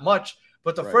 or not much,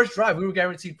 but the first drive, we were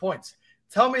guaranteed points.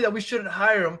 Tell me that we shouldn't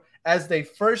hire him as the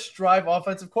first drive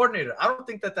offensive coordinator. I don't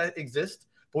think that exists,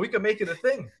 but we could make it a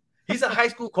thing. He's a high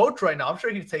school coach right now. I'm sure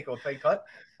he'd take a pay cut,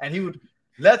 and he would,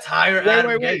 let's hire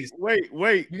Adam Gase.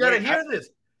 Wait. You got to hear this.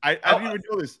 I didn't even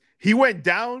know this. He went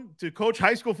down to coach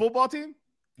high school football team?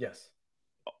 Yes.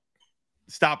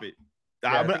 Stop it.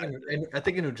 Yeah, I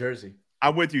think in New Jersey.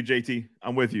 I'm with you, JT.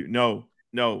 I'm with you. No,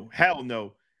 hell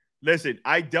no. Listen,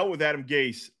 I dealt with Adam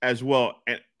Gase as well,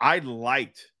 and I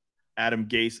liked Adam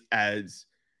Gase as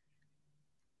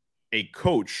a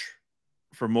coach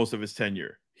for most of his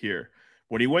tenure here.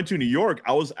 When he went to New York,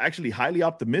 I was actually highly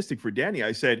optimistic for Danny.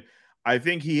 I said, I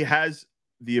think he has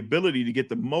the ability to get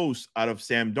the most out of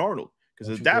Sam Darnold,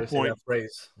 Because at that point,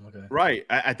 right,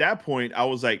 at that point, I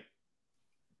was like,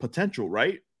 potential,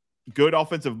 right? Good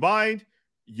offensive mind,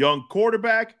 young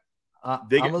quarterback.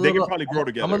 They can probably grow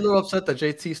together. I'm a little upset that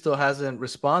JT still hasn't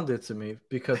responded to me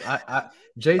because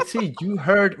JT, you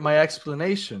heard my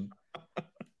explanation.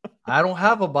 I don't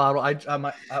have a bottle. I'm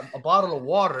a bottle of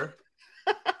water.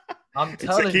 I'm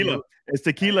telling you, it's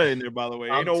tequila in there, by the way.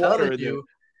 Ain't no water in there.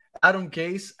 Adam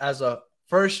Gase as a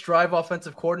first drive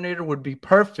offensive coordinator would be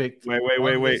perfect.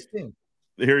 Wait.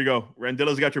 Here you go.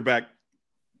 Randilla's got your back.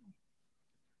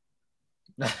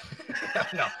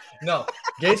 No.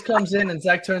 Gase comes in and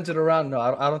Zach turns it around. No,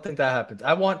 I don't think that happens.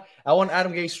 I want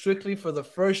Adam Gase strictly for the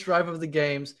first drive of the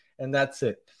games, and that's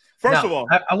it. First of all,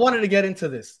 I wanted to get into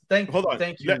this. Thank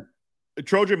you.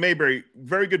 Trojan Mayberry,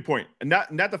 very good point. And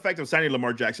not the fact of signing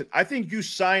Lamar Jackson. I think you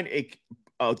sign a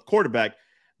quarterback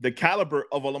the caliber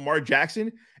of a Lamar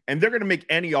Jackson, and they're going to make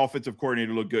any offensive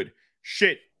coordinator look good.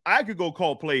 Shit, I could go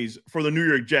call plays for the New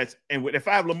York Jets, and if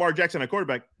I have Lamar Jackson at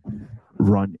quarterback,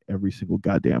 run every single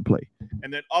goddamn play.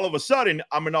 And then all of a sudden,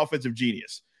 I'm an offensive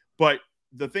genius. But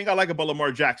the thing I like about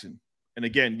Lamar Jackson, and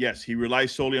again, yes, he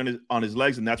relies solely on his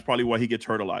legs, and that's probably why he gets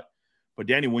hurt a lot. But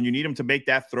Danny, when you need him to make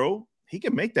that throw, he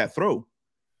can make that throw.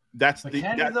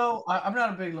 Though, I'm not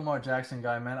a big Lamar Jackson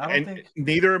guy, man. I don't think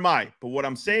neither am I. But what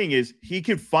I'm saying is he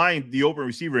can find the open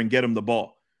receiver and get him the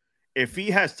ball. If he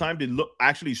has time to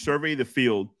actually survey the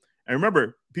field, and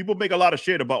remember, people make a lot of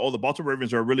shit about, the Baltimore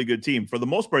Ravens are a really good team. For the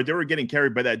most part, they were getting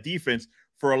carried by that defense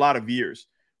for a lot of years.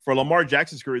 For Lamar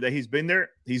Jackson's career that he's been there,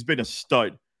 he's been a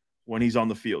stud when he's on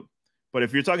the field. But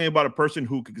if you're talking about a person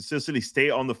who can consistently stay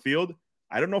on the field,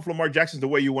 I don't know if Lamar Jackson's the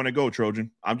way you want to go,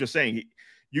 Trojan. I'm just saying,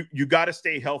 you got to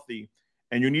stay healthy,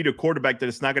 and you need a quarterback that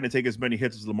is not going to take as many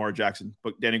hits as Lamar Jackson.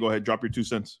 But Danny, go ahead, drop your 2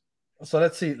 cents. So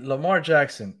let's see. Lamar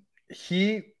Jackson,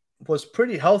 he was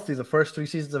pretty healthy the first 3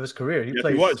 seasons of his career. He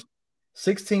played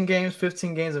 16 games,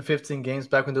 15 games, and 15 games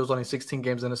back when there was only 16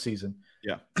 games in a season.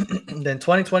 Yeah. Then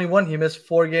 2021, he missed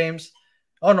 4 games.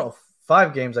 Oh, no,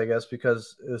 5 games, I guess,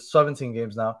 because it's 17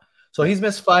 games now. So he's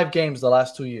missed 5 games the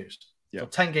last 2 years. Yeah. So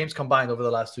 10 games combined over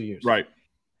the last 2 years. Right.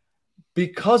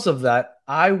 Because of that,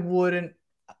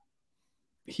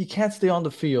 he can't stay on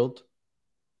the field.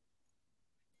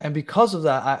 And because of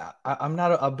that, I'm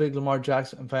not a big Lamar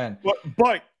Jackson fan.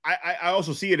 But I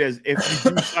also see it as if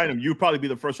you do sign him, you'd probably be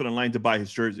the first one in line to buy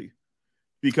his jersey.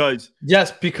 Because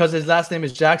his last name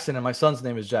is Jackson and my son's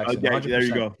name is Jackson. There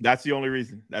you go. That's the only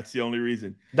reason.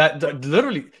 That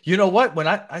literally, you know what? When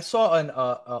I saw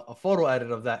a photo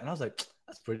edit of that, and I was like,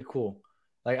 that's pretty cool.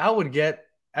 Like, I would get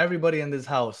everybody in this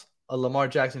house a Lamar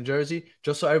Jackson jersey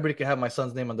just so everybody can have my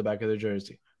son's name on the back of their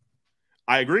jersey.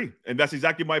 I agree. And that's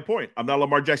exactly my point. I'm not a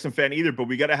Lamar Jackson fan either, but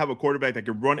we got to have a quarterback that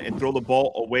can run and throw the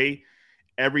ball away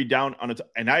every down on it.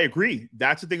 And I agree.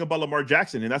 That's the thing about Lamar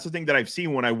Jackson. And that's the thing that I've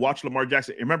seen when I watch Lamar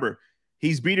Jackson. Remember,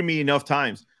 he's beaten me enough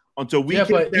times until we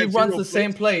but he runs the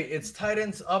same play. It's tight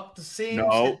ends up the seam.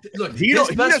 No. Look, his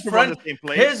best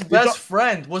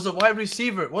friend was a wide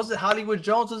receiver. Was it Hollywood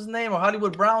Jones was his name, or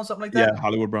Hollywood Brown, something like that? Yeah,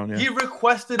 Hollywood Brown, yeah. He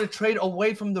requested a trade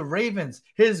away from the Ravens.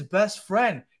 His best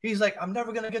friend. He's like, I'm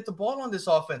never going to get the ball on this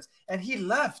offense. And he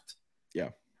left. Yeah.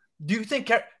 Do you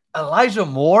think Elijah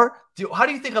Moore? How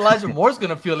do you think Elijah Moore's going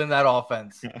to feel in that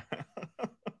offense?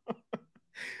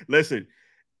 Listen,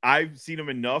 I've seen him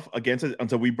enough against it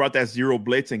until we brought that zero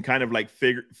blitz and kind of like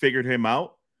figured him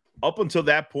out. Up until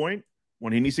that point,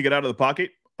 when he needs to get out of the pocket,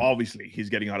 obviously he's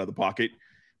getting out of the pocket.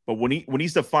 But when he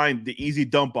needs to find the easy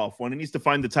dump off, when he needs to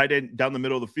find the tight end down the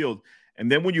middle of the field,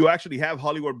 and then when you actually have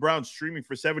Hollywood Brown streaming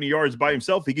for 70 yards by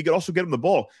himself, he could also get him the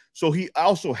ball. So he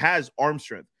also has arm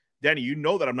strength. Danny, you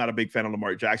know that I'm not a big fan of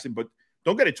Lamar Jackson, but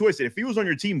don't get it twisted. If he was on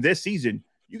your team this season,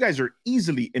 you guys are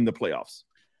easily in the playoffs.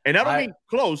 And I don't mean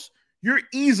close. You're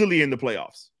easily in the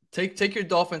playoffs. Take your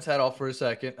Dolphins hat off for a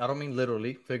second. I don't mean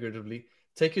literally, figuratively.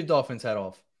 Take your Dolphins hat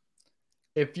off.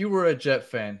 If you were a Jet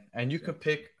fan and you could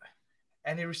pick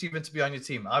any receiver to be on your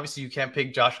team, obviously you can't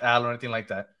pick Josh Allen or anything like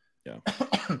that. Yeah.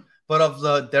 But of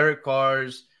the Derek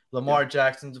Carrs, Lamar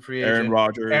Jackson's a free agent,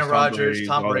 Aaron Rodgers,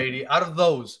 Tom Brady, out of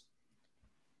those,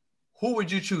 who would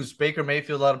you choose? Baker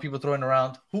Mayfield, a lot of people throwing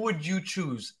around. Who would you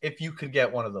choose if you could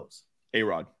get one of those?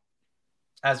 A-Rod.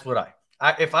 As would I.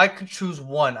 If I could choose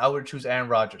one, I would choose Aaron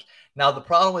Rodgers. Now, the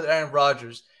problem with Aaron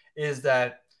Rodgers is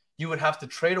that you would have to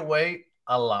trade away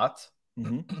a lot.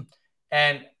 Mm-hmm.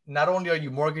 And not only are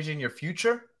you mortgaging your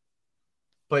future,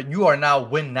 but you are now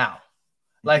win now.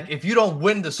 Mm-hmm. Like, if you don't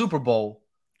win the Super Bowl,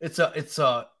 it's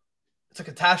a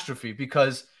catastrophe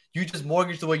because you just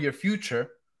mortgaged away your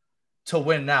future to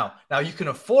win now. Now, you can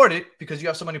afford it because you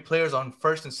have so many players on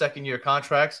first and second year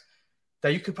contracts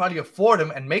that you could probably afford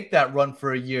them and make that run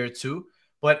for a year or two.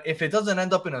 But if it doesn't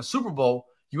end up in a Super Bowl,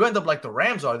 you end up like the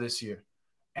Rams are this year.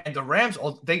 And the Rams,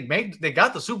 they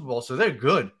got the Super Bowl, so they're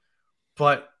good.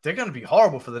 But they're going to be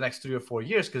horrible for the next 3 or 4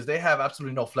 years because they have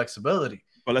absolutely no flexibility.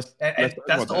 But that's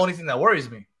the only thing that worries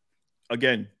me.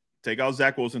 Again, take out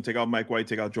Zach Wilson, take out Mike White,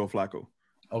 take out Joe Flacco.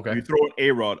 Okay. You throw an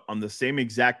A-Rod on the same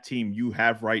exact team you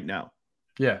have right now.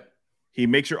 Yeah. He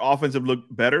makes your offensive look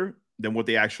better than what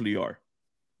they actually are.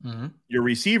 Mm-hmm. Your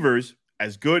receivers,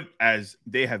 as good as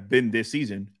they have been this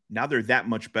season, now they're that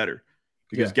much better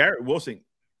because Garrett Wilson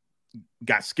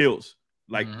got skills.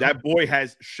 Like that boy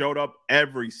has showed up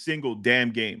every single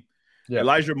damn game. Yeah.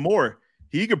 Elijah Moore,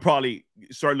 he could probably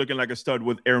start looking like a stud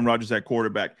with Aaron Rodgers at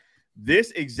quarterback.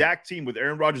 This exact team with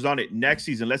Aaron Rodgers on it next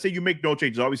season, let's say you make no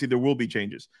changes. Obviously, there will be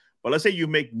changes. But let's say you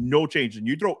make no changes and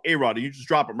you throw A-Rod and you just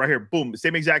drop him right here. Boom,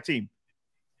 same exact team.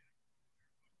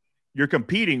 You're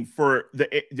competing for the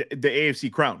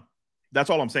AFC crown. That's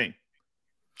all I'm saying.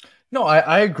 No,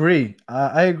 I agree.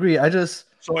 I agree.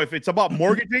 So if it's about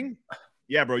mortgaging,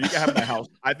 yeah, bro, you can have my house.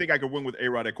 I think I could win with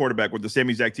A-Rod at quarterback with the same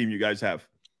exact team you guys have.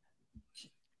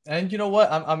 And you know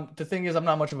what? The thing is, I'm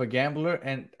not much of a gambler,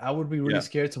 and I would be really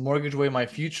scared to mortgage away my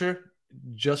future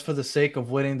just for the sake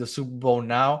of winning the Super Bowl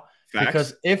now. Facts.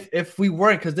 Because if we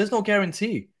weren't, because there's no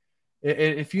guarantee.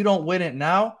 If you don't win it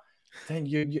now, then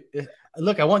you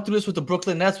look. I went through this with the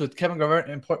Brooklyn Nets with Kevin Garnett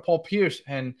and Paul Pierce,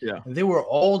 and they were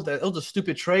old. It was a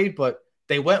stupid trade, but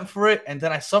they went for it, and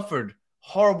then I suffered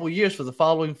horrible years for the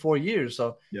following 4 years.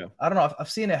 So I don't know. I've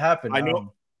seen it happen.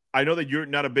 I know that you're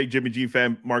not a big Jimmy G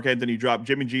fan. Mark Anthony dropped.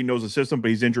 Jimmy G knows the system, but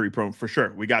he's injury prone for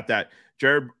sure. We got that.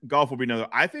 Jared Goff will be another.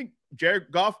 I think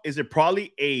Jared Goff is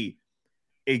probably a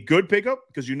good pickup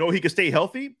because you know he can stay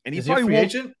healthy, and is he a free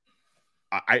agent?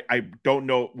 I don't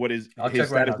know what his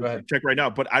status is. Check right now,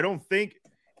 but I don't think,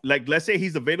 like, let's say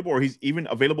he's available or he's even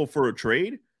available for a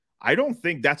trade. I don't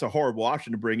think that's a horrible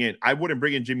option to bring in. I wouldn't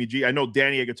bring in Jimmy G. I know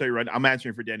Danny. I can tell you right now. I'm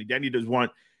answering for Danny. Danny doesn't want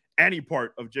any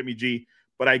part of Jimmy G.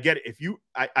 But I get it.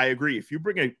 I agree. If you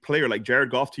bring a player like Jared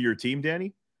Goff to your team,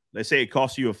 Danny, let's say it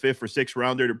costs you a 5th or 6th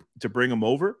rounder to bring him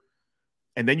over,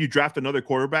 and then you draft another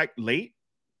quarterback late,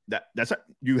 that's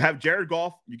you have Jared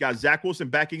Goff, you got Zach Wilson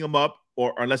backing him up,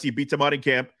 or unless he beats him out in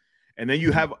camp, and then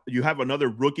you have another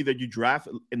rookie that you draft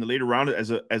in the later round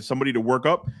as somebody to work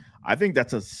up. I think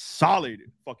that's a solid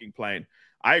fucking plan.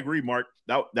 I agree, Mark.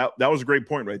 That was a great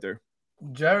point right there.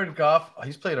 Jared Goff,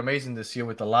 he's played amazing this year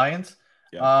with the Lions.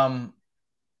 Yeah.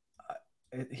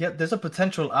 There's a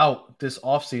potential out this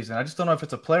offseason. I just don't know if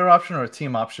it's a player option or a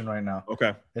team option right now.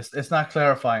 Okay. It's not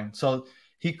clarifying. So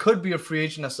he could be a free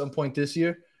agent at some point this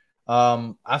year.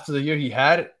 After the year he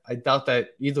had, I doubt that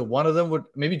either one of them would.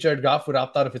 Maybe Jared Goff would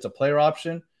opt out if it's a player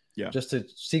option, just to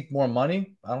seek more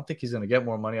money. I don't think he's going to get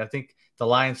more money. I think the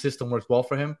Lions system works well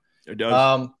for him. It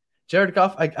does. Jared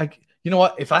Goff, you know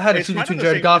what? If I had to choose between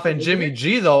Jared Goff and Jimmy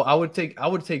G, though, I would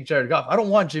take Jared Goff. I don't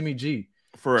want Jimmy G.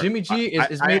 Jimmy G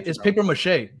is paper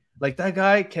mache. Like, that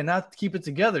guy cannot keep it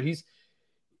together.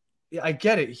 I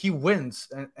get it. He wins,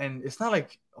 and it's not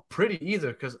like pretty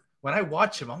either. Because when I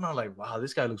watch him, I'm not like, wow,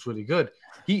 this guy looks really good.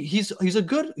 He's a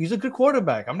good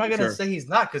quarterback. I'm not gonna say he's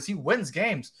not, because he wins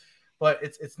games, but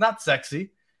it's not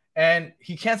sexy, and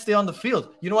he can't stay on the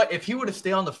field. You know what? If he were to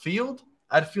stay on the field,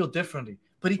 I'd feel differently.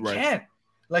 But he can't.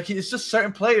 Like, it's just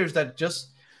certain players that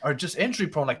are injury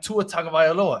prone, like Tua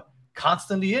Tagovailoa.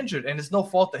 Constantly injured, and it's no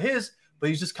fault of his, but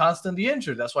he's just constantly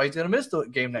injured. That's why he's gonna miss the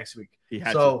game next week. He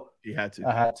had to.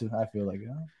 I feel like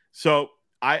So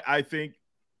I think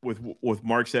with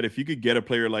Mark said, if you could get a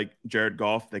player like Jared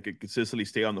Goff that could consistently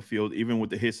stay on the field, even with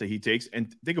the hits that he takes,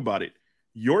 and think about it,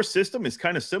 your system is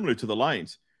kind of similar to the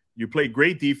Lions. You play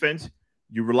great defense,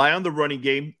 you rely on the running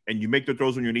game, and you make the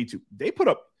throws when you need to. They put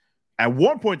up, at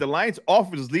one point, the Lions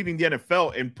offense is leading the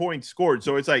NFL in points scored.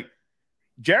 So it's like,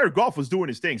 Jared Goff was doing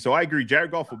his thing. So I agree.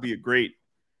 Jared Goff will be a great.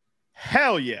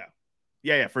 Hell yeah.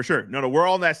 Yeah, for sure. No, we're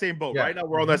all in that same boat. Right now,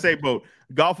 we're all in that same boat.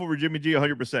 Goff over Jimmy G,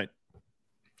 100%.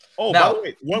 Oh, now,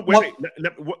 by the way, wait.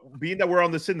 Being that we're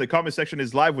on this in the comment section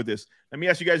is live with this, let me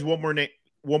ask you guys one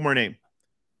more name.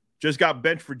 Just got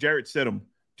benched for Jarrett Stidham.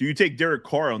 Do you take Derek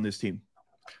Carr on this team?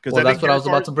 Because that's what I was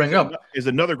about to bring up. Is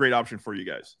another great option for you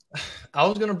guys. I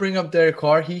was going to bring up Derek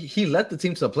Carr. He led the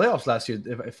team to the playoffs last year,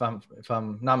 if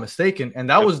I'm not mistaken, and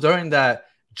that was during that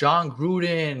John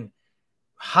Gruden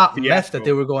hot mess that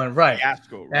they were going right.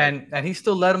 And he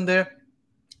still led them there.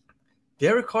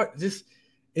 Derek Carr,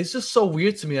 it's just so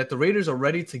weird to me that the Raiders are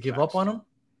ready to give up on him.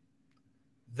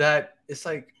 That it's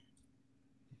like,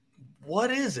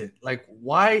 what is it? Like,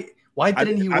 why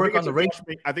didn't he work on the Raiders?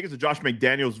 I think it's a Josh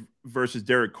McDaniels versus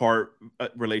Derek Carr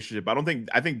relationship.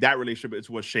 I think that relationship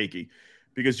was shaky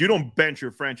because you don't bench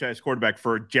your franchise quarterback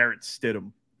for Jarrett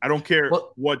Stidham. I don't care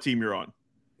what team you're on.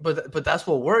 But that's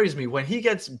what worries me. When he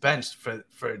gets benched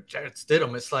for Jarrett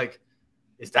Stidham, it's like,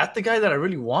 is that the guy that I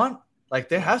really want? Like,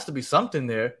 there has to be something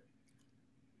there.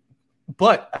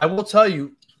 But I will tell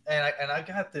you, and I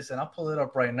got this, and I'll pull it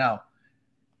up right now.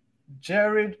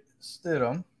 Derek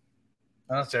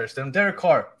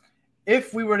Carr.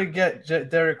 If we were to get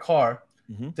Derek Carr,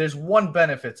 there's one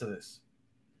benefit to this.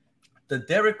 The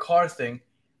Derek Carr thing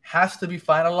has to be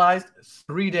finalized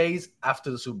 3 days after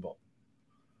the Super Bowl.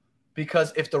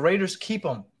 Because if the Raiders keep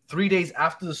him 3 days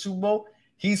after the Super Bowl,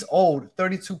 he's owed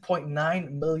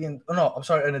 $32.9 million. Oh, no, I'm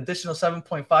sorry, an additional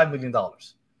 $7.5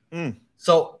 million.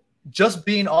 So just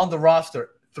being on the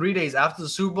roster 3 days after the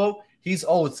Super Bowl, he's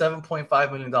owed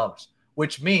 $7.5 million,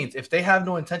 which means if they have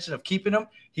no intention of keeping him,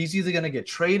 he's either going to get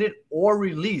traded or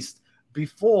released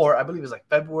before, I believe it's like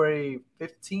February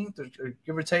 15th or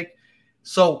give or take.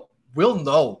 So we'll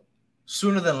know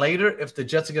sooner than later if the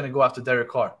Jets are going to go after Derek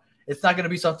Carr. It's not going to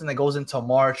be something that goes into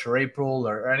March or April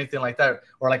or anything like that,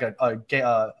 or like a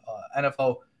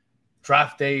NFL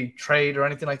draft day trade or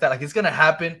anything like that. Like, it's going to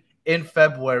happen in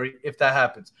February if that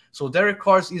happens. So Derek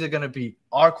Carr's either going to be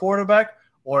our quarterback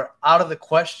or out of the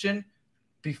question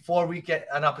before we get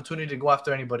an opportunity to go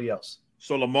after anybody else.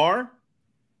 So Lamar,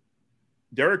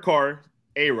 Derek Carr,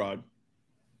 A-Rod.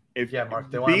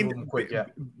 Mark, they want to move him quick.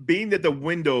 Being that the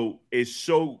window is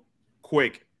so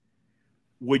quick,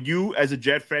 would you, as a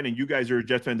Jet fan, and you guys are a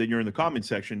Jet fan, then you're in the comment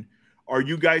section, are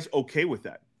you guys okay with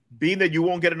that? Being that you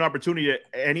won't get an opportunity at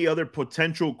any other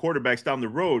potential quarterbacks down the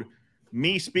road,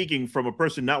 me speaking from a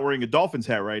person not wearing a Dolphins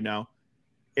hat right now,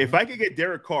 if I could get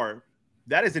Derek Carr,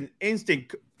 that is an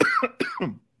instant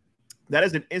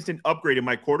upgrade in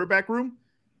my quarterback room,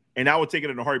 and I would take it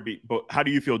in a heartbeat. But how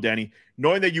do you feel, Danny?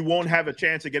 Knowing that you won't have a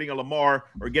chance of getting a Lamar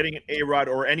or getting an A-Rod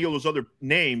or any of those other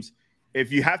names,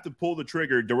 if you have to pull the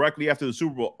trigger directly after the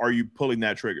Super Bowl, are you pulling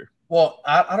that trigger? Well,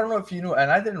 I don't know if you knew,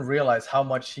 and I didn't realize how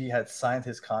much he had signed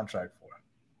his contract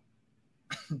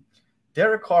for.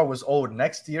 Derek Carr was owed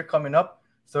next year coming up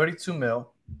 $32 million.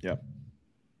 Yeah.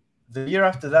 The year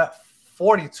after that,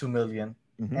 $42 million,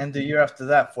 and the year after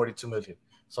that, $42 million.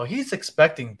 So he's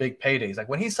expecting big paydays. Like,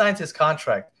 when he signs his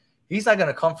contract, he's not going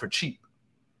to come for cheap,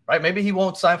 right? Maybe he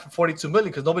won't sign for $42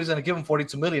 million because nobody's going to give him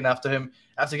 $42 million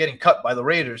after getting cut by the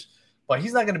Raiders. But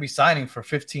he's not going to be signing for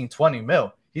 15, 20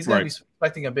 mil. He's going to be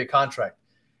expecting a big contract.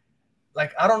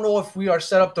 Like, I don't know if we are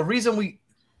set up. The reason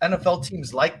NFL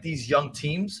teams like these young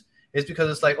teams is because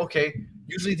it's like, okay,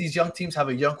 usually these young teams have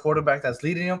a young quarterback that's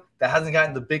leading them that hasn't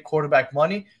gotten the big quarterback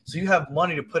money. So you have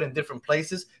money to put in different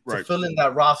places to fill in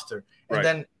that roster. And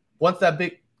then once that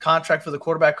big contract for the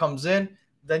quarterback comes in,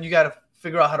 then you got to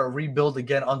figure out how to rebuild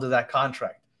again under that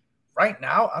contract. Right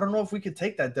now, I don't know if we could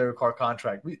take that Derek Carr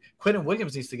contract. Quentin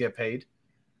Williams needs to get paid.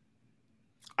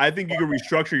 I think you can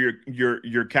restructure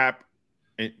your cap.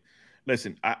 And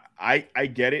listen, I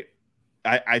get it.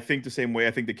 I think the same way.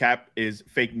 I think the cap is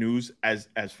fake news as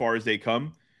far as they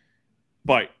come.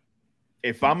 But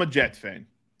if I'm a Jets fan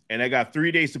and I got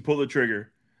 3 days to pull the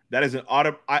trigger, that is an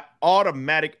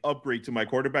automatic upgrade to my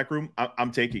quarterback room.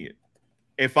 I'm taking it.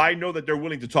 If I know that they're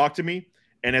willing to talk to me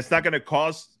and it's not going to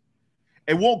cost –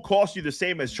 it won't cost you the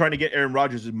same as trying to get Aaron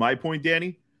Rodgers, is my point,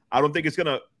 Danny. I don't think it's going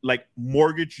to, like,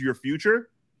 mortgage your future.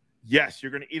 Yes,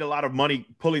 you're going to eat a lot of money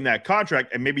pulling that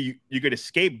contract, and maybe you could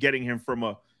escape getting him from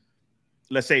a,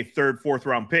 let's say, third, fourth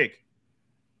round pick.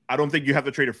 I don't think you have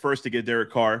to trade a first to get Derek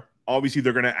Carr. Obviously,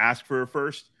 they're going to ask for a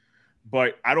first,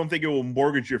 but I don't think it will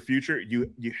mortgage your future.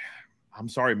 I'm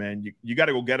sorry, man. You got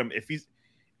to go get him.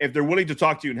 If they're willing to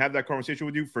talk to you and have that conversation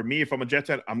with you, for me, if I'm a Jets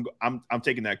fan, I'm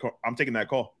taking that call. I'm taking that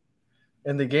call.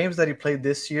 In the games that he played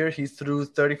this year, he threw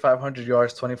 3,500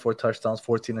 yards, 24 touchdowns,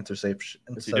 14 interceptions.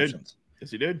 Yes,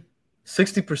 he did.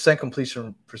 60%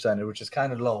 completion percentage, which is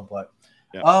kind of low, but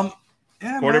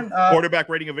quarterback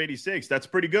rating of 86. That's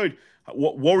pretty good.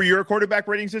 What were your quarterback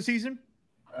ratings this season?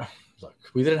 Look,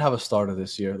 we didn't have a starter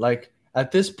this year. Like,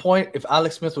 at this point, if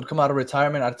Alex Smith would come out of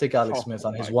retirement, I'd take Alex Smith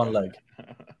on his one leg.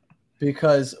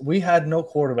 Because we had no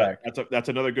quarterback. That's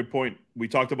another good point. We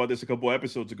talked about this a couple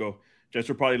episodes ago. Jets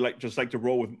would probably like to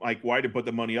roll with Mike White and put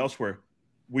the money elsewhere.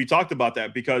 We talked about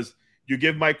that because you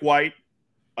give Mike White,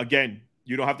 again,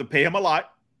 you don't have to pay him a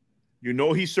lot. You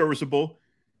know he's serviceable.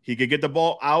 He could get the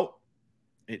ball out.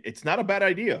 It's not a bad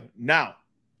idea. Now,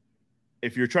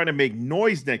 if you're trying to make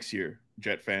noise next year,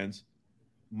 Jet fans,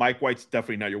 Mike White's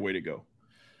definitely not your way to go.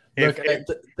 Look,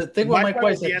 the thing with Mike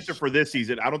White is the answer for this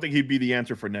season. I don't think he'd be the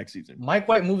answer for next season. Mike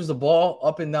White moves the ball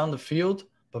up and down the field,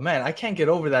 but man, I can't get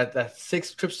over that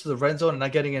 6 trips to the red zone and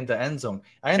not getting into end zone.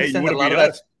 I understand that a lot of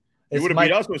that. You would have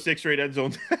beat us with 6 straight end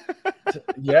zones.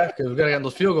 Yeah, because we're gonna get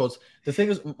those field goals. The thing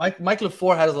is, Mike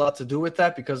LaFleur has a lot to do with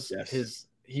that because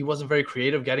he wasn't very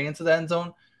creative getting into the end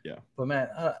zone. Yeah, but man,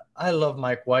 I love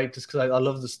Mike White just because I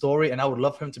love the story, and I would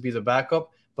love for him to be the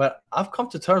backup. But I've come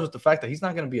to terms with the fact that he's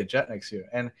not going to be a Jet next year.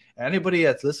 And anybody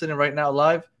that's listening right now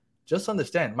live, just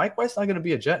understand, Mike White's not going to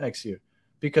be a Jet next year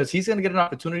because he's going to get an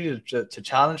opportunity to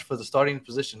challenge for the starting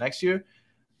position next year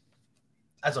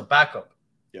as a backup.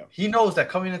 Yeah, he knows that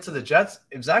coming into the Jets,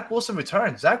 if Zach Wilson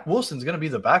returns, Zach Wilson's going to be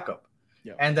the backup.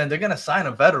 Yeah. And then they're going to sign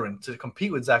a veteran to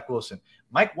compete with Zach Wilson.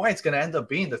 Mike White's going to end up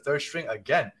being the third string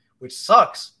again, which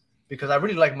sucks because I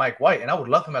really like Mike White, and I would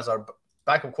love him as our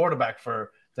backup quarterback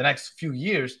for the next few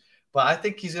years. But I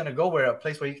think he's going to go a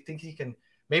place where you think he can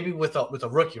maybe with a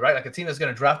rookie, right? Like a team that's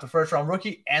going to draft a first-round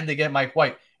rookie, and they get Mike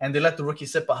White, and they let the rookie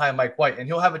sit behind Mike White, and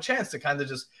he'll have a chance to kind of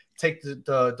just take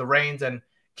the reins and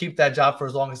keep that job for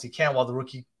as long as he can while the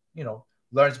rookie,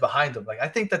 learns behind him. Like I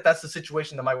think that's the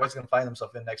situation that Mike White's going to find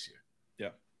himself in next year. Yeah.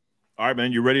 All right,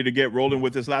 man. You ready to get rolling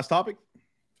with this last topic?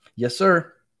 Yes,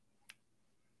 sir.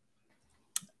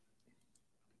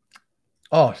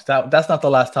 Oh, that's not the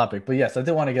last topic, but yes, I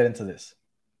did want to get into this.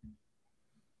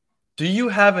 Do you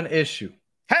have an issue?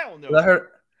 Hell no.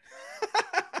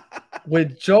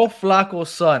 With Joe Flacco's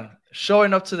son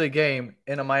showing up to the game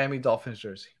in a Miami Dolphins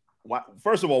jersey? Why,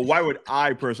 first of all, why would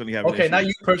I personally have an issue? Okay, not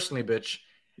you personally, bitch.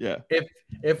 Yeah.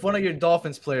 If one of your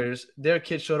Dolphins players, their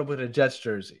kid showed up with a Jets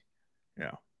jersey.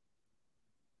 Yeah.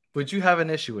 Would you have an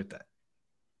issue with that?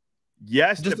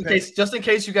 Yes. Just in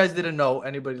case you guys didn't know,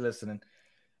 anybody listening,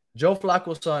 Joe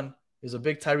Flacco's son is a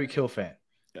big Tyreek Hill fan.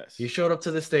 Yes. He showed up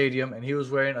to the stadium and he was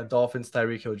wearing a Dolphins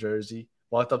Tyreek Hill jersey.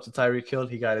 Walked up to Tyreek Hill,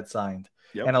 he got it signed.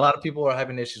 Yep. And a lot of people are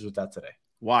having issues with that today.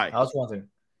 Why? I was wondering.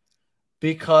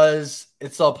 Because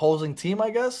it's the opposing team, I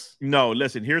guess? No,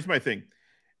 listen, here's my thing.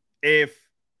 If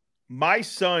my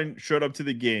son showed up to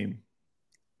the game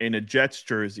in a Jets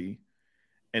jersey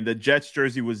and the Jets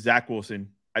jersey was Zach Wilson,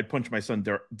 I'd punch my son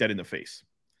dead in the face.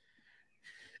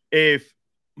 If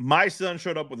my son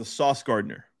showed up with a Sauce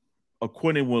Gardner, a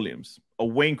Quinnen Williams, a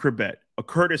Wayne Corbett, a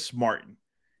Curtis Martin,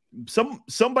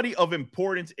 somebody of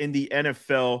importance in the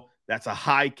NFL that's a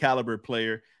high caliber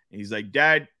player, and he's like,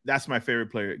 Dad, that's my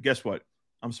favorite player. Guess what?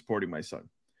 I'm supporting my son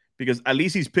because at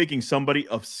least he's picking somebody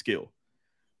of skill.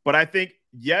 But I think,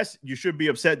 yes, you should be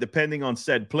upset depending on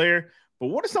said player. But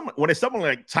when it's someone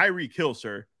like Tyreek Hill,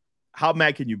 sir, how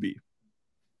mad can you be?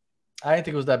 I didn't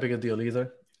think it was that big a deal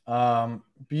either. But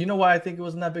you know why I think it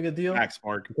wasn't that big a deal? Facts,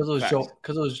 Mark. Because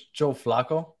it was Joe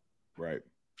Flacco. Right.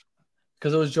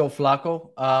 Because it was Joe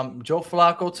Flacco. Joe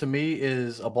Flacco to me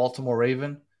is a Baltimore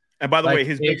Raven. And by the way,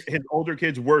 his older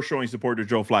kids were showing support to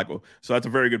Joe Flacco. So that's a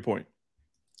very good point.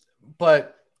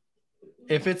 But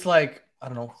if it's like, I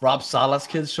don't know, Rob Saleh's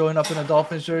kids showing up in a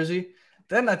Dolphins jersey,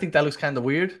 then I think that looks kind of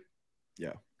weird.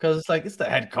 Yeah. Because it's like, it's the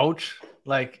head coach.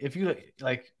 Like, if you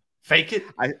like fake it.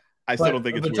 I still don't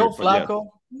think it's weird. Joe Flacco,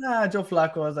 Joe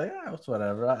Flacco, I was like, it's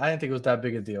whatever. I didn't think it was that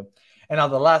big a deal. And now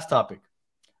the last topic.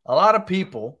 A lot of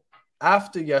people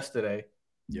after yesterday,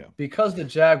 because the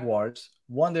Jaguars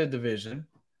won their division,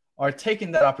 are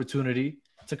taking that opportunity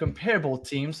to compare both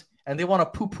teams, and they want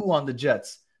to poo-poo on the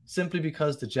Jets simply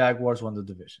because the Jaguars won the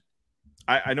division.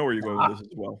 I know where you're going with this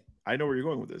as well. I know where you're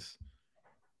going with this.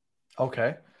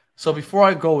 Okay. So before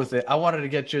I go with it, I wanted to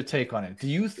get your take on it. Do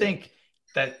you think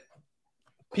that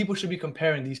people should be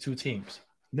comparing these two teams?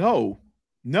 No.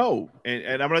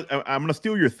 And I'm gonna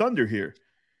steal your thunder here.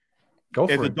 Go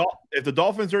for it. If the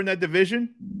Dolphins are in that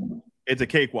division, it's a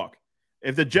cakewalk.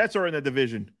 If the Jets are in that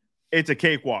division, it's a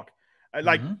cakewalk.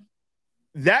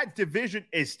 That division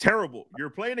is terrible. You're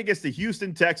playing against the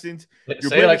Houston Texans.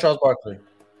 Say it like Charles Barkley.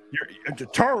 You're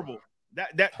terrible.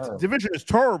 That terrible. Division is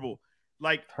terrible.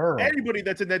 Like anybody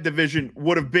that's in that division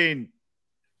would have been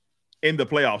in the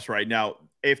playoffs right now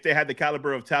if they had the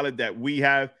caliber of talent that we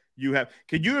have. You have.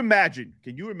 Can you imagine?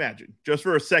 Just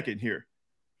for a second here.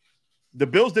 The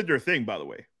Bills did their thing, by the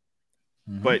way.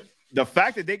 But the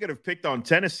fact that they could have picked on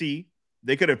Tennessee,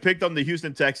 they could have picked on the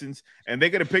Houston Texans, and they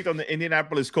could have picked on the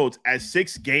Indianapolis Colts as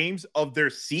 6 games of their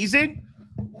season.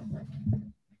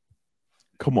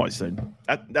 Come on, son.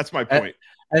 That's my point.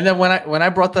 And then when I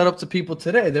brought that up to people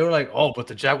today, they were like, "Oh, but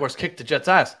the Jaguars kicked the Jets'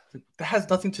 ass." That has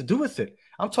nothing to do with it.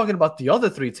 I'm talking about the other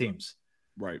 3 teams.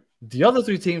 Right. The other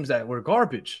 3 teams that were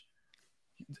garbage.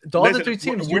 Other 3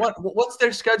 teams. What's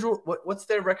their schedule? What's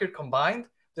their record combined?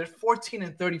 They're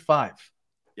 14-35.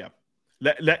 Yeah.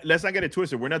 Let's not get it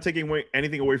twisted. We're not taking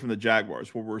anything away from the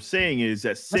Jaguars. What we're saying is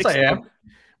that 6. Yes, I am.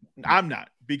 I'm not,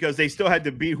 because they still had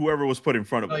to beat whoever was put in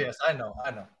front of them. Oh yes, I know.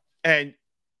 And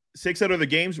 6 out of the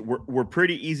games were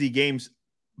pretty easy games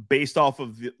based off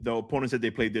of the opponents that they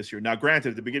played this year. Now, granted,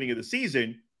 at the beginning of the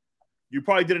season, you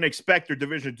probably didn't expect your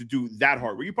division to do that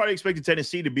hard. Well, you probably expected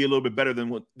Tennessee to be a little bit better than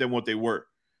what they were.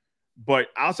 But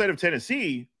outside of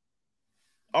Tennessee,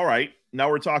 all right, now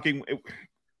we're talking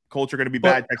Colts are going to be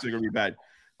bad, Texas are going to be bad.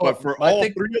 But for all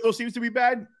three of those teams to be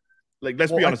bad, like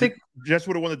let's be honest, Jets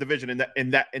would have won the division.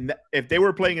 And that if they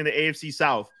were playing in the AFC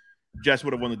South, Jets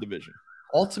would have won the division.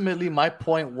 Ultimately, my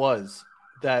point was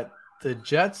that the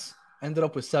Jets ended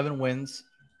up with 7 wins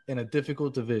in a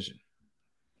difficult division.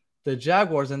 The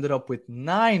Jaguars ended up with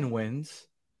 9 wins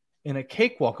in a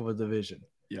cakewalk of a division.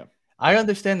 Yeah. I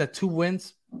understand that 2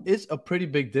 wins is a pretty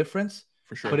big difference.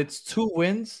 For sure. But it's 2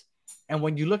 wins. And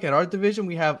when you look at our division,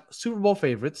 we have Super Bowl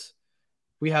favorites.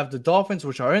 We have the Dolphins,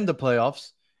 which are in the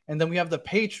playoffs. And then we have the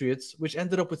Patriots, which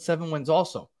ended up with 7 wins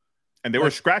also. And they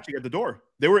were scratching at the door.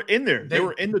 They were in there. They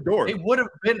were in the door. They would have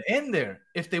been in there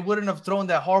if they wouldn't have thrown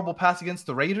that horrible pass against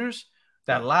the Raiders,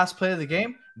 that last play of the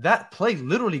game. That play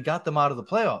literally got them out of the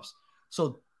playoffs.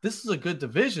 So this is a good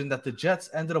division that the Jets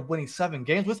ended up winning 7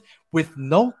 games with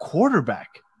no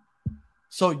quarterback.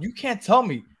 So you can't tell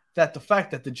me that the fact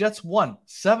that the Jets won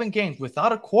 7 games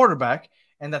without a quarterback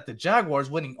and that the Jaguars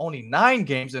winning only 9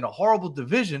 games in a horrible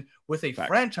division with a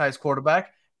franchise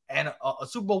quarterback and a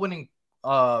Super Bowl winning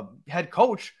head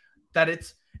coach, that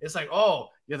it's like, oh,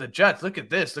 yeah, the Jets, look at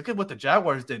this. Look at what the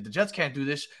Jaguars did. The Jets can't do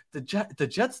this. The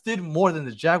Jets did more than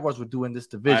the Jaguars would do in this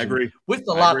division. I agree. With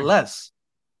a lot less.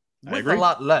 With a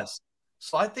lot less.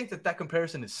 So I think that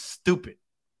comparison is stupid.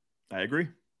 I agree.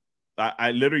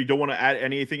 I literally don't want to add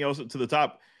anything else to the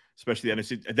top, especially the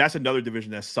NFC. That's another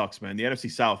division that sucks, man. The NFC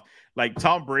South. Like,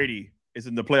 Tom Brady is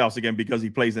in the playoffs again because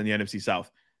he plays in the NFC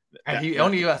South. And he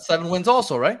only got 7 wins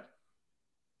also, right?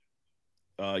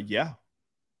 Yeah.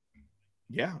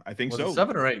 Yeah, I think so.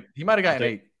 7 or 8? He might have gotten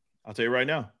 8. I'll tell you right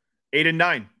now. 8 and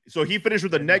 9. So he finished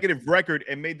with a negative record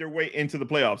and made their way into the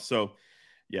playoffs. So,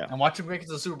 yeah. And watch him make it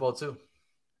to the Super Bowl, too.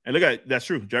 And look at it. That's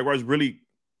true. Jaguars really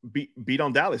beat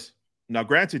on Dallas. Now,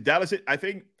 granted, Dallas, I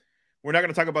think we're not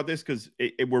going to talk about this because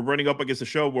we're running up against a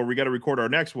show where we got to record our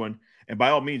next one. And by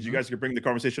all means, you guys can bring the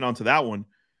conversation on to that one.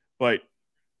 But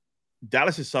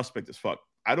Dallas is suspect as fuck.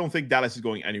 I don't think Dallas is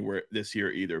going anywhere this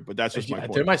year either. But that's just my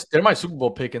point. They're my Super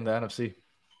Bowl pick in the NFC.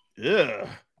 Yeah.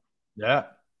 Yeah.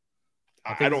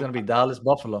 I think it's going to be Dallas,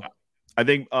 Buffalo. I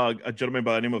think a gentleman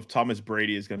by the name of Thomas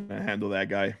Brady is going to handle that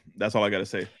guy. That's all I got to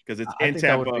say. Because it's in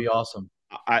Tampa. That would be awesome.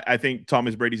 I think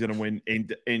Thomas Brady's going to win in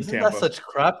Isn't Tampa. That's such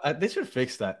crap. They should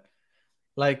fix that.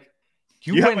 Like,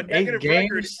 you win have a negative 8 record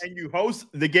games and you host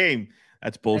the game.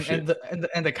 That's bullshit.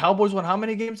 And the Cowboys won how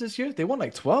many games this year? They won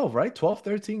like 12, right? 12,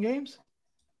 13 games.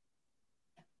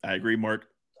 I agree, Mark.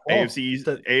 AFC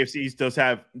East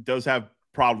does have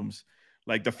problems.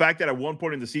 Like the fact that at one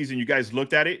point in the season you guys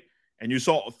looked at it and you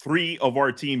saw 3 of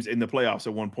our teams in the playoffs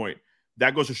at one point.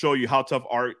 That goes to show you how tough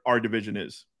our division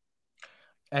is.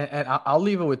 And I'll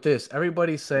leave it with this.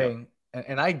 Everybody's saying,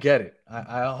 and I get it.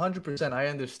 I 100% I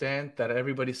understand that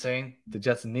everybody's saying the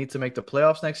Jets need to make the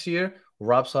playoffs next year.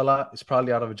 Rob Saleh is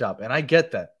probably out of a job. And I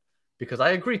get that because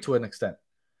I agree to an extent.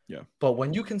 Yeah. But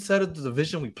when you consider the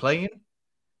division we play in,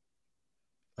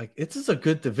 like, it is a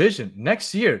good division.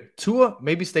 Next year, Tua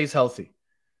maybe stays healthy.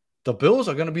 The Bills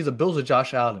are going to be the Bills of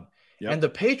Josh Allen. Yep. And the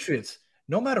Patriots,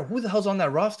 no matter who the hell's on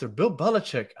that roster, Bill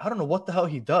Belichick, I don't know what the hell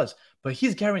he does, but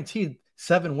he's guaranteed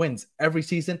 7 wins every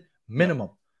season minimum.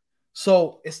 Yep.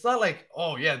 So it's not like,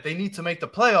 oh, yeah, they need to make the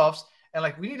playoffs. And,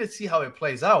 like, we need to see how it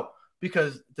plays out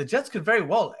because the Jets could very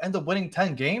well end up winning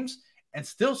 10 games and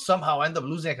still somehow end up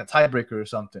losing like a tiebreaker or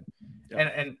something.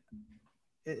 Yep.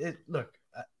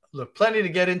 Look, plenty to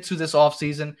get into this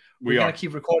offseason. We're going to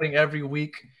keep recording every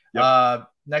week. Yep.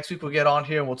 Next week, we'll get on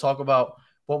here and we'll talk about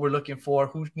what we're looking for,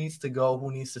 who needs to go,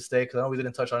 who needs to stay, because I know we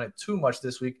didn't touch on it too much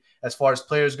this week as far as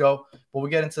players go. But we'll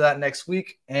get into that next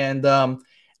week. And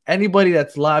anybody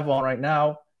that's live on right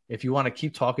now, if you want to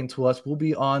keep talking to us, we'll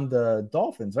be on the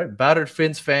Dolphins, right? Battered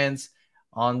Jets Fans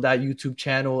on that YouTube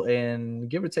channel in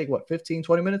give or take, 15,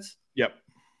 20 minutes? Yep.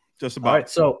 Just about. All right,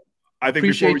 so I think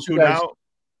before we tune out,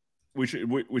 we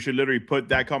should literally put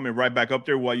that comment right back up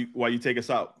there while you take us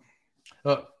out.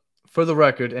 For the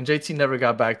record, and JT never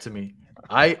got back to me,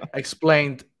 I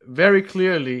explained very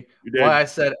clearly why I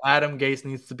said Adam Gase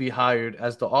needs to be hired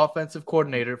as the offensive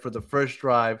coordinator for the first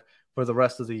drive for the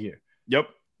rest of the year. Yep.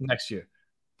 Next year.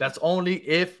 That's only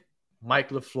if Mike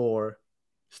LaFleur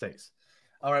stays.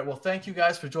 All right. Well, thank you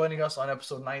guys for joining us on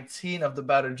episode 19 of the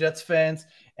Battered Jets Fans.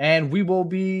 And we will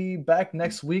be back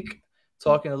next week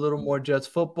talking a little more Jets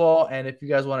football. And if you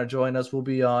guys want to join us, we'll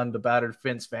be on the Battered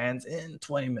Jets Fans in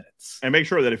 20 minutes. And make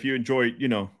sure that if you enjoy,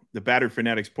 the Battered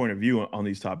Fanatics point of view on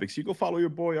these topics, you go follow your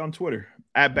boy on Twitter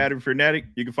at Battered Fanatic.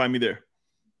 You can find me there.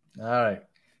 All right.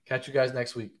 Catch you guys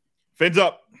next week. Fins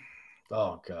up.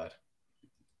 Oh, God.